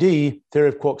 QCD, theory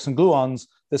of quarks and gluons,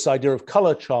 this idea of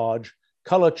color charge.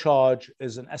 Color charge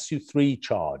is an SU3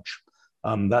 charge.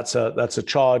 That's a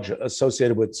charge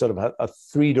associated with sort of a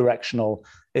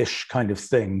 3-directional-ish kind of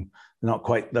thing.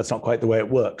 That's not quite the way it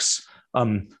works.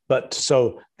 But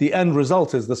so the end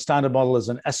result is the standard model is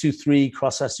an SU3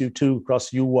 cross SU2 cross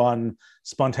U1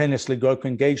 spontaneously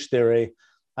broken gauge theory.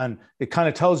 And it kind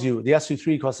of tells you the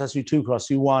SU3 cross SU2 cross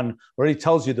U1 already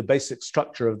tells you the basic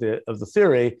structure of the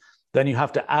theory. Then you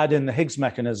have to add in the Higgs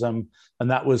mechanism,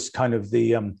 and that was kind of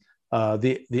the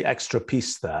extra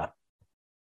piece there.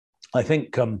 I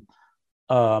think,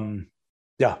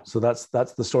 yeah. So that's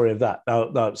the story of that.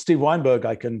 Now Steve Weinberg,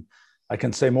 I can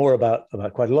say more about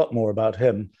quite a lot more about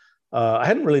him. I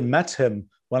hadn't really met him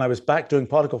when I was back doing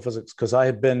particle physics, because I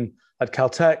had been at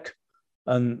Caltech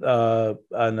and at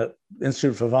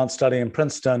Institute for Advanced Study in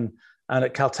Princeton. And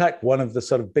at Caltech, one of the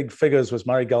sort of big figures was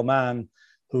Murray Gell-Mann,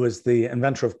 who is the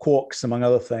inventor of quarks, among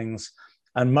other things.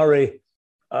 And Murray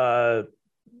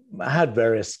had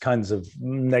various kinds of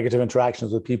negative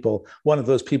interactions with people. One of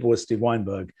those people was Steve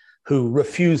Weinberg, who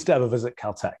refused to ever visit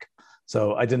Caltech.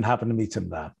 So I didn't happen to meet him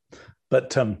there.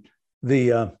 But he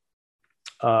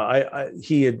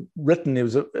had written, he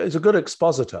was a good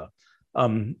expositor,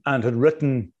 and had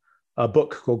written a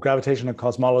book called Gravitation and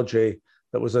Cosmology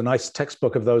that was a nice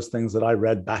textbook of those things that I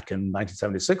read back in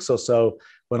 1976 or so,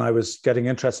 when I was getting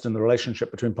interested in the relationship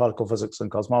between particle physics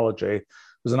and cosmology. It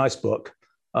was a nice book,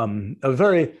 a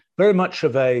very, very much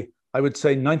of a, I would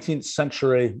say, 19th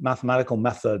century mathematical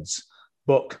methods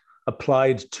book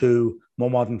applied to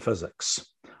more modern physics.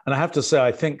 And I have to say,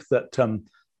 I think that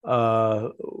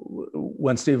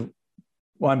when Steve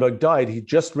Weinberg died, he'd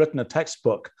just written a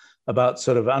textbook about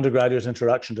sort of undergraduate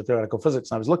introduction to theoretical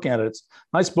physics. And I was looking at it. It's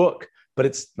a nice book, but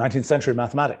it's 19th century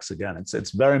mathematics again.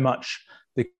 It's very much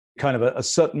the kind of a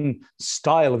certain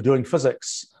style of doing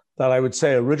physics that I would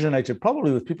say originated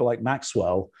probably with people like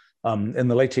Maxwell in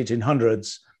the late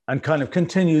 1800s and kind of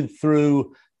continued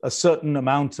through a certain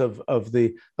amount of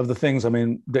the things. I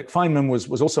mean, Dick Feynman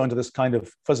was also into this kind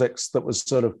of physics that was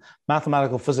sort of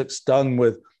mathematical physics done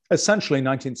with essentially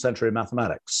 19th century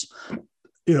mathematics,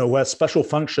 you know, where special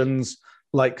functions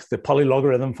like the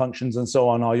polylogarithm functions and so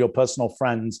on are your personal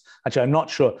friends. Actually, I'm not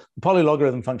sure. The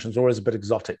polylogarithm functions are always a bit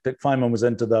exotic. Dick Feynman was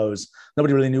into those.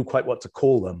 Nobody really knew quite what to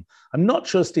call them. I'm not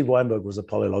sure Steve Weinberg was a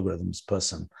polylogarithms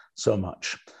person so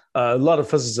much. A lot of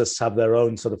physicists have their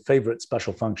own sort of favorite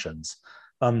special functions.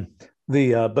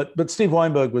 But Steve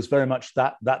Weinberg was very much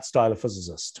that style of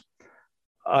physicist.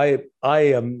 He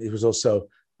was also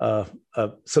a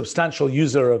substantial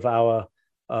user of our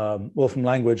Wolfram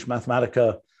language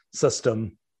Mathematica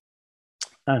system,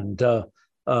 and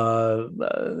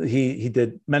he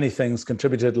did many things,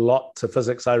 contributed a lot to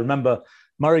physics. I remember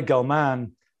Murray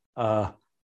Gell-Mann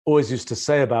always used to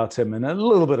say about him, in a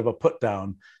little bit of a put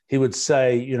down, he would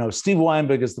say, you know, Steve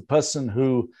Weinberg is the person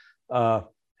who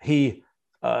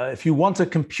if you want to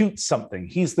compute something,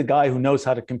 he's the guy who knows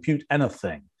how to compute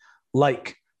anything.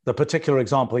 Like the particular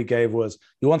example he gave was,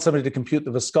 you want somebody to compute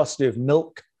the viscosity of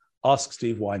milk, ask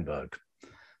Steve Weinberg.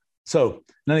 So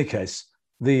in any case,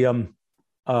 when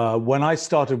I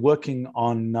started working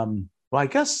on, well, I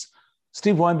guess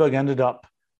Steve Weinberg ended up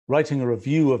writing a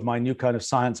review of my New Kind of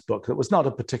Science book that was not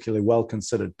a particularly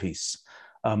well-considered piece,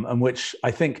 and which I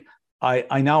think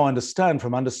I now understand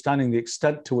from understanding the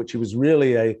extent to which he was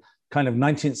really a kind of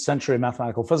 19th century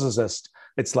mathematical physicist.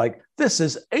 It's like, this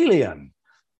is alien.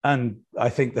 And I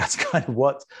think that's kind of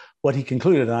what he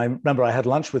concluded. And I remember I had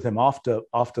lunch with him after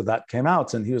that came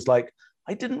out, and he was like,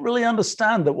 I didn't really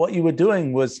understand that what you were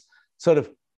doing was sort of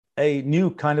a new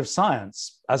kind of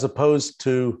science as opposed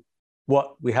to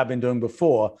what we have been doing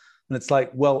before. And it's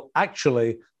like, well,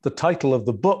 actually, the title of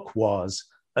the book was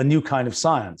A New Kind of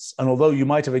Science. And although you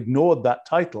might have ignored that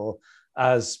title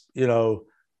as, you know,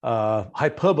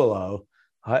 hyperbole,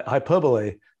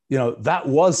 you know, that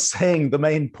was saying the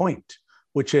main point,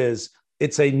 which is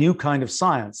it's a new kind of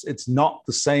science. It's not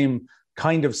the same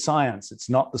kind of science. It's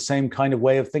not the same kind of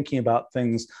way of thinking about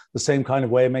things, the same kind of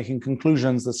way of making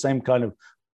conclusions, the same kind of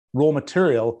raw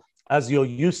material as you're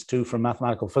used to from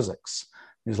mathematical physics.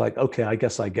 He's like, okay, I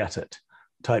guess I get it,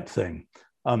 type thing.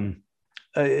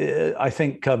 I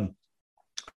think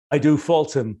I do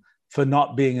fault him for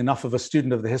not being enough of a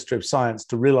student of the history of science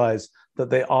to realize that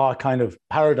they are kind of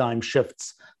paradigm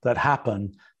shifts that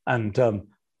happen, and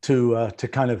to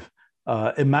kind of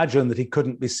imagine that he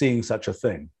couldn't be seeing such a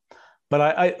thing. But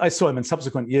I saw him in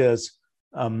subsequent years,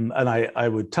 and I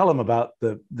would tell him about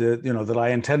the you know, that I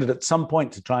intended at some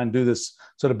point to try and do this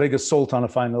sort of big assault on a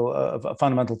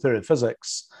fundamental theory of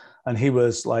physics. And he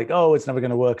was like, oh, it's never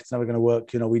going to work. It's never going to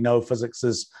work. You know, we know physics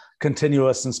is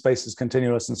continuous and space is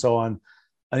continuous and so on.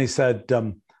 And he said,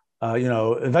 you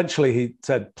know, eventually he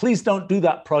said, please don't do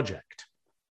that project.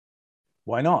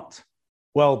 Why not?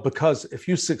 Well, because if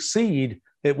you succeed,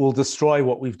 it will destroy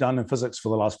what we've done in physics for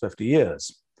the last 50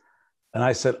 years. And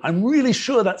I said, I'm really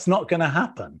sure that's not going to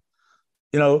happen.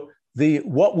 You know,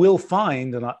 what we'll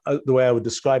find, and the way I would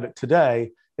describe it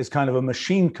today, is kind of a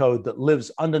machine code that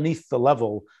lives underneath the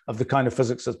level of the kind of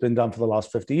physics that's been done for the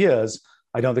last 50 years.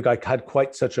 I don't think I had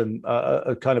quite such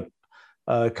a kind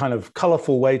of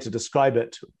colorful way to describe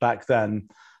it back then,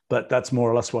 but that's more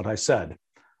or less what I said.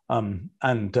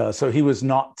 So he was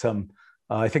not,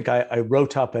 I think I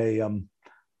wrote up a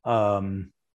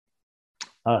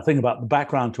thing about the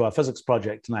background to our physics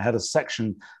project, and I had a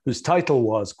section whose title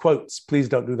was, quotes, please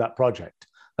don't do that project.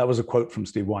 That was a quote from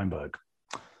Steve Weinberg.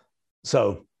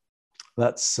 So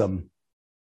that's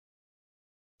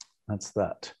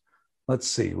that. Let's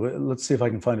see if I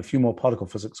can find a few more particle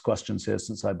physics questions here,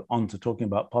 since I'm on to talking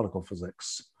about particle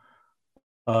physics.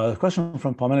 A question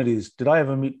from Parmenides, did I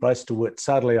ever meet Bryce DeWitt?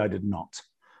 Sadly, I did not.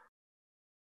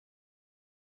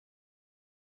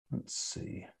 Let's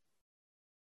see.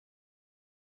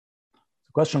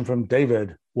 A question from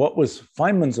David, what was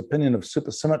Feynman's opinion of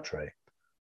supersymmetry?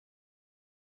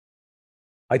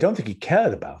 I don't think he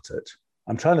cared about it.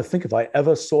 I'm trying to think if I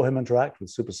ever saw him interact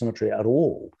with supersymmetry at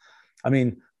all. I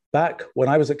mean, back when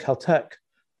I was at Caltech,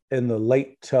 in the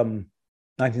late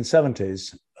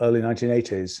 1970s, early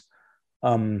 1980s,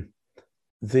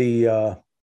 there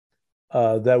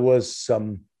was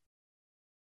some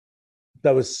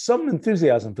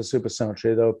enthusiasm for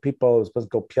supersymmetry. There were people, there was a person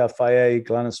called Pierre Fayet,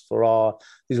 Glynis Farrar.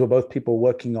 These were both people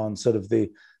working on sort of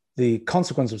the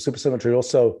consequence of supersymmetry.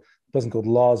 Also, a person called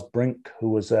Lars Brink, who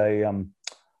was a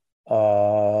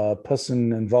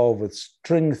person involved with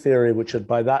string theory, which had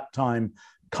by that time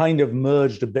kind of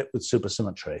merged a bit with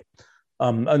supersymmetry.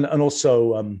 And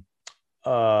also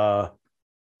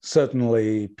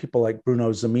certainly people like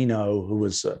Bruno Zimino, who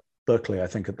was at Berkeley, I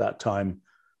think, at that time,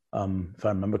 if I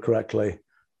remember correctly,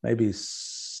 maybe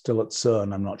still at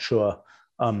CERN, I'm not sure,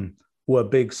 were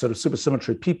big sort of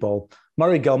supersymmetry people.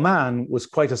 Murray Gell-Mann was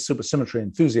quite a supersymmetry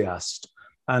enthusiast.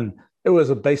 And it was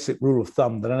a basic rule of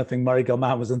thumb that anything Murray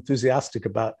Gell-Mann was enthusiastic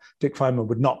about, Dick Feynman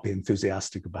would not be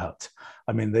enthusiastic about.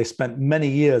 I mean, they spent many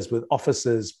years with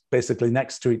offices basically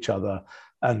next to each other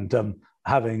and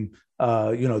having,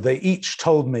 they each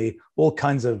told me all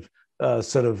kinds of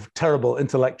sort of terrible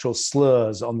intellectual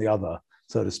slurs on the other,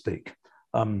 so to speak.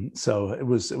 So it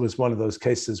was one of those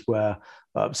cases where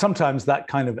sometimes that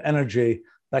kind of energy,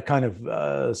 that kind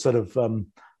of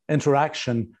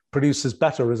interaction produces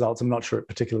better results. I'm not sure it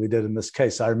particularly did in this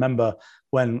case. I remember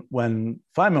when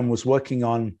Feynman was working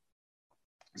on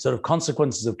sort of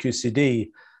consequences of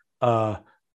QCD,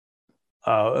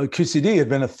 QCD had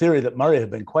been a theory that Murray had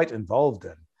been quite involved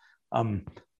in.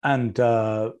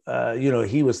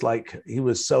 He was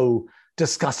so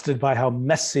disgusted by how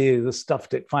messy the stuff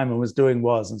Dick Feynman was doing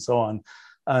was and so on.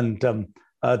 And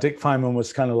Dick Feynman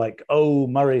was kind of like, oh,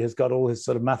 Murray has got all his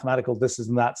sort of mathematical thises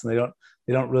and that's, and they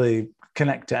don't really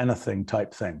connect to anything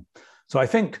type thing. So I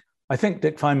think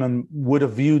Dick Feynman would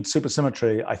have viewed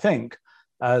supersymmetry, I think,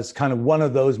 as kind of one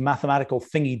of those mathematical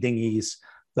thingy dingies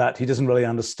that he doesn't really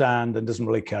understand and doesn't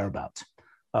really care about.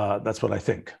 That's what I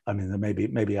think. I mean, there may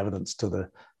be evidence to the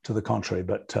contrary,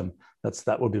 but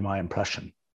that would be my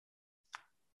impression.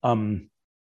 There's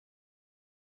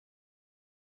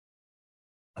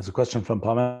a question from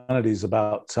Parmenides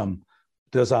about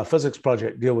does our physics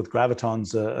project deal with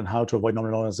gravitons and how to avoid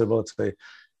non-renormalizability?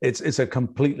 It's a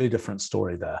completely different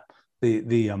story there.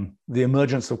 The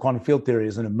emergence of quantum field theory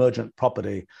is an emergent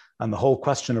property, and the whole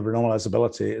question of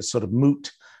renormalizability is sort of moot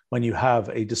when you have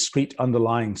a discrete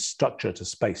underlying structure to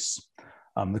space.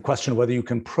 The question of whether you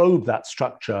can probe that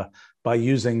structure by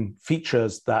using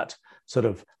features that sort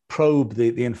of probe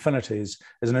the infinities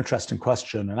is an interesting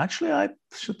question. And actually, I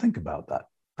should think about that.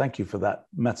 Thank you for that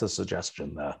meta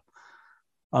suggestion there.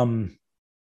 Oh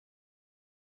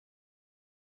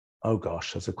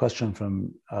gosh, there's a question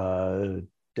from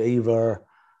Daver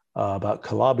about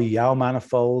Calabi-Yau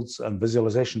manifolds and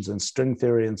visualizations in string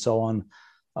theory and so on.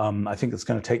 I think it's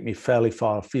going to take me fairly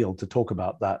far afield to talk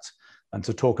about that and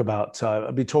to talk about,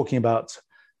 I'll be talking about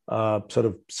sort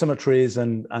of symmetries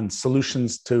and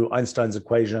solutions to Einstein's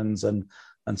equations and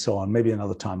so on. Maybe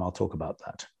another time I'll talk about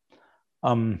that.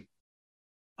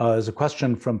 There's a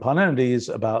question from Parmenides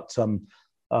about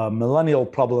millennial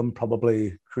problem,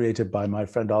 probably created by my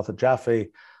friend Arthur Jaffe.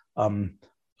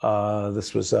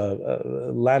 This was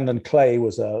Landon Clay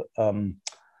was a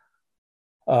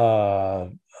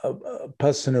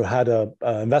person who had an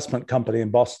investment company in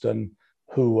Boston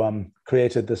who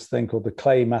created this thing called the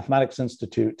Clay Mathematics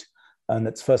Institute. And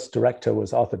its first director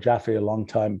was Arthur Jaffe, a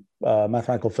longtime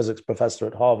mathematical physics professor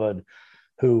at Harvard,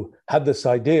 who had this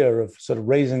idea of sort of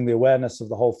raising the awareness of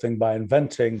the whole thing by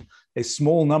inventing a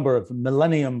small number of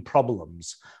millennium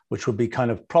problems, which would be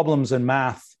kind of problems in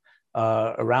math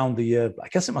around the year, I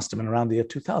guess it must have been around the year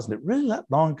 2000. It really that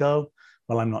long ago?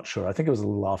 Well, I'm not sure. I think it was a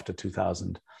little after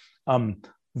 2000.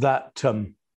 That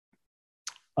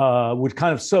would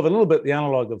kind of serve a little bit the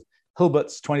analog of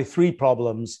Hilbert's 23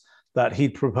 problems that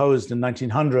he'd proposed in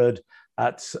 1900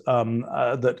 that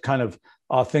kind of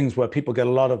are things where people get a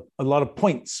lot of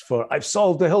points for, I've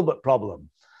solved the Hilbert problem.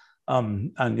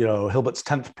 And Hilbert's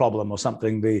 10th problem or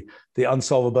something, the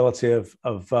unsolvability of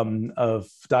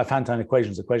Diophantine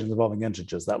equations involving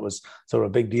integers. That was sort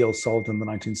of a big deal, solved in the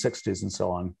 1960s and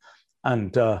so on.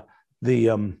 And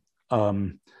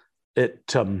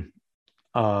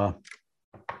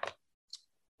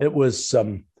it was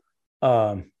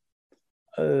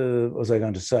what was I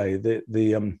going to say?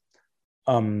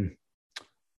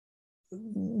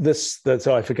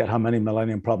 So I forget how many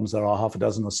millennium problems there are, half a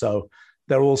dozen or so.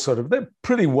 They're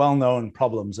pretty well-known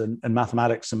problems in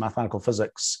mathematics and mathematical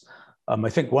physics. I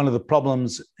think one of the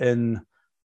problems in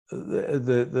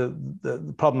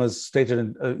the problem as stated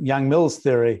in Yang-Mills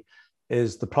theory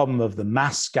is the problem of the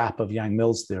mass gap of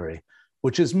Yang-Mills theory,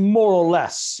 which is more or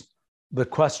less the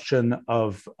question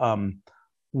of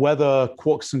whether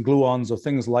quarks and gluons or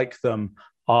things like them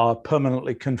are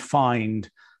permanently confined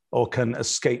or can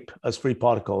escape as free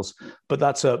particles. But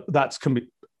that can be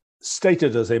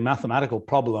stated as a mathematical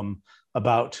problem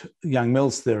about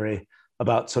Yang-Mills theory,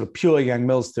 about sort of pure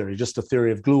Yang-Mills theory, just a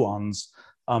theory of gluons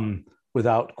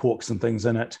without quarks and things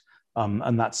in it.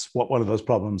 And that's what one of those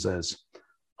problems is.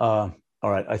 All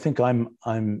right, I think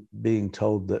I'm being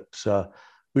told that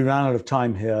we ran out of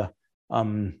time here.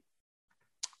 A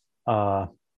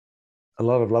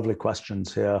lot of lovely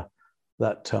questions here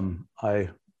that I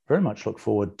very much look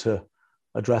forward to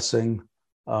addressing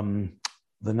the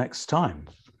next time.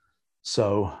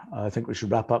 So I think we should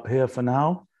wrap up here for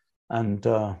now. And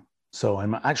so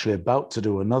I'm actually about to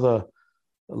do another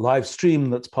live stream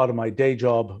that's part of my day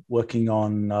job working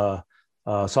on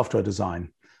software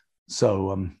design.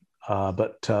 So,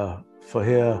 for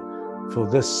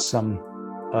this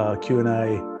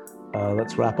Q&A,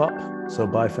 let's wrap up. So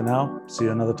bye for now. See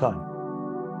you another time.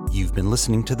 You've been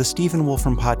listening to the Stephen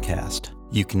Wolfram Podcast.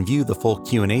 You can view the full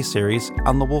Q&A series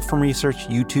on the Wolfram Research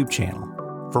YouTube channel.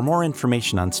 For more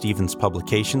information on Stephen's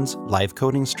publications, live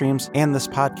coding streams, and this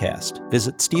podcast,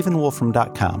 visit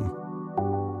stephenwolfram.com.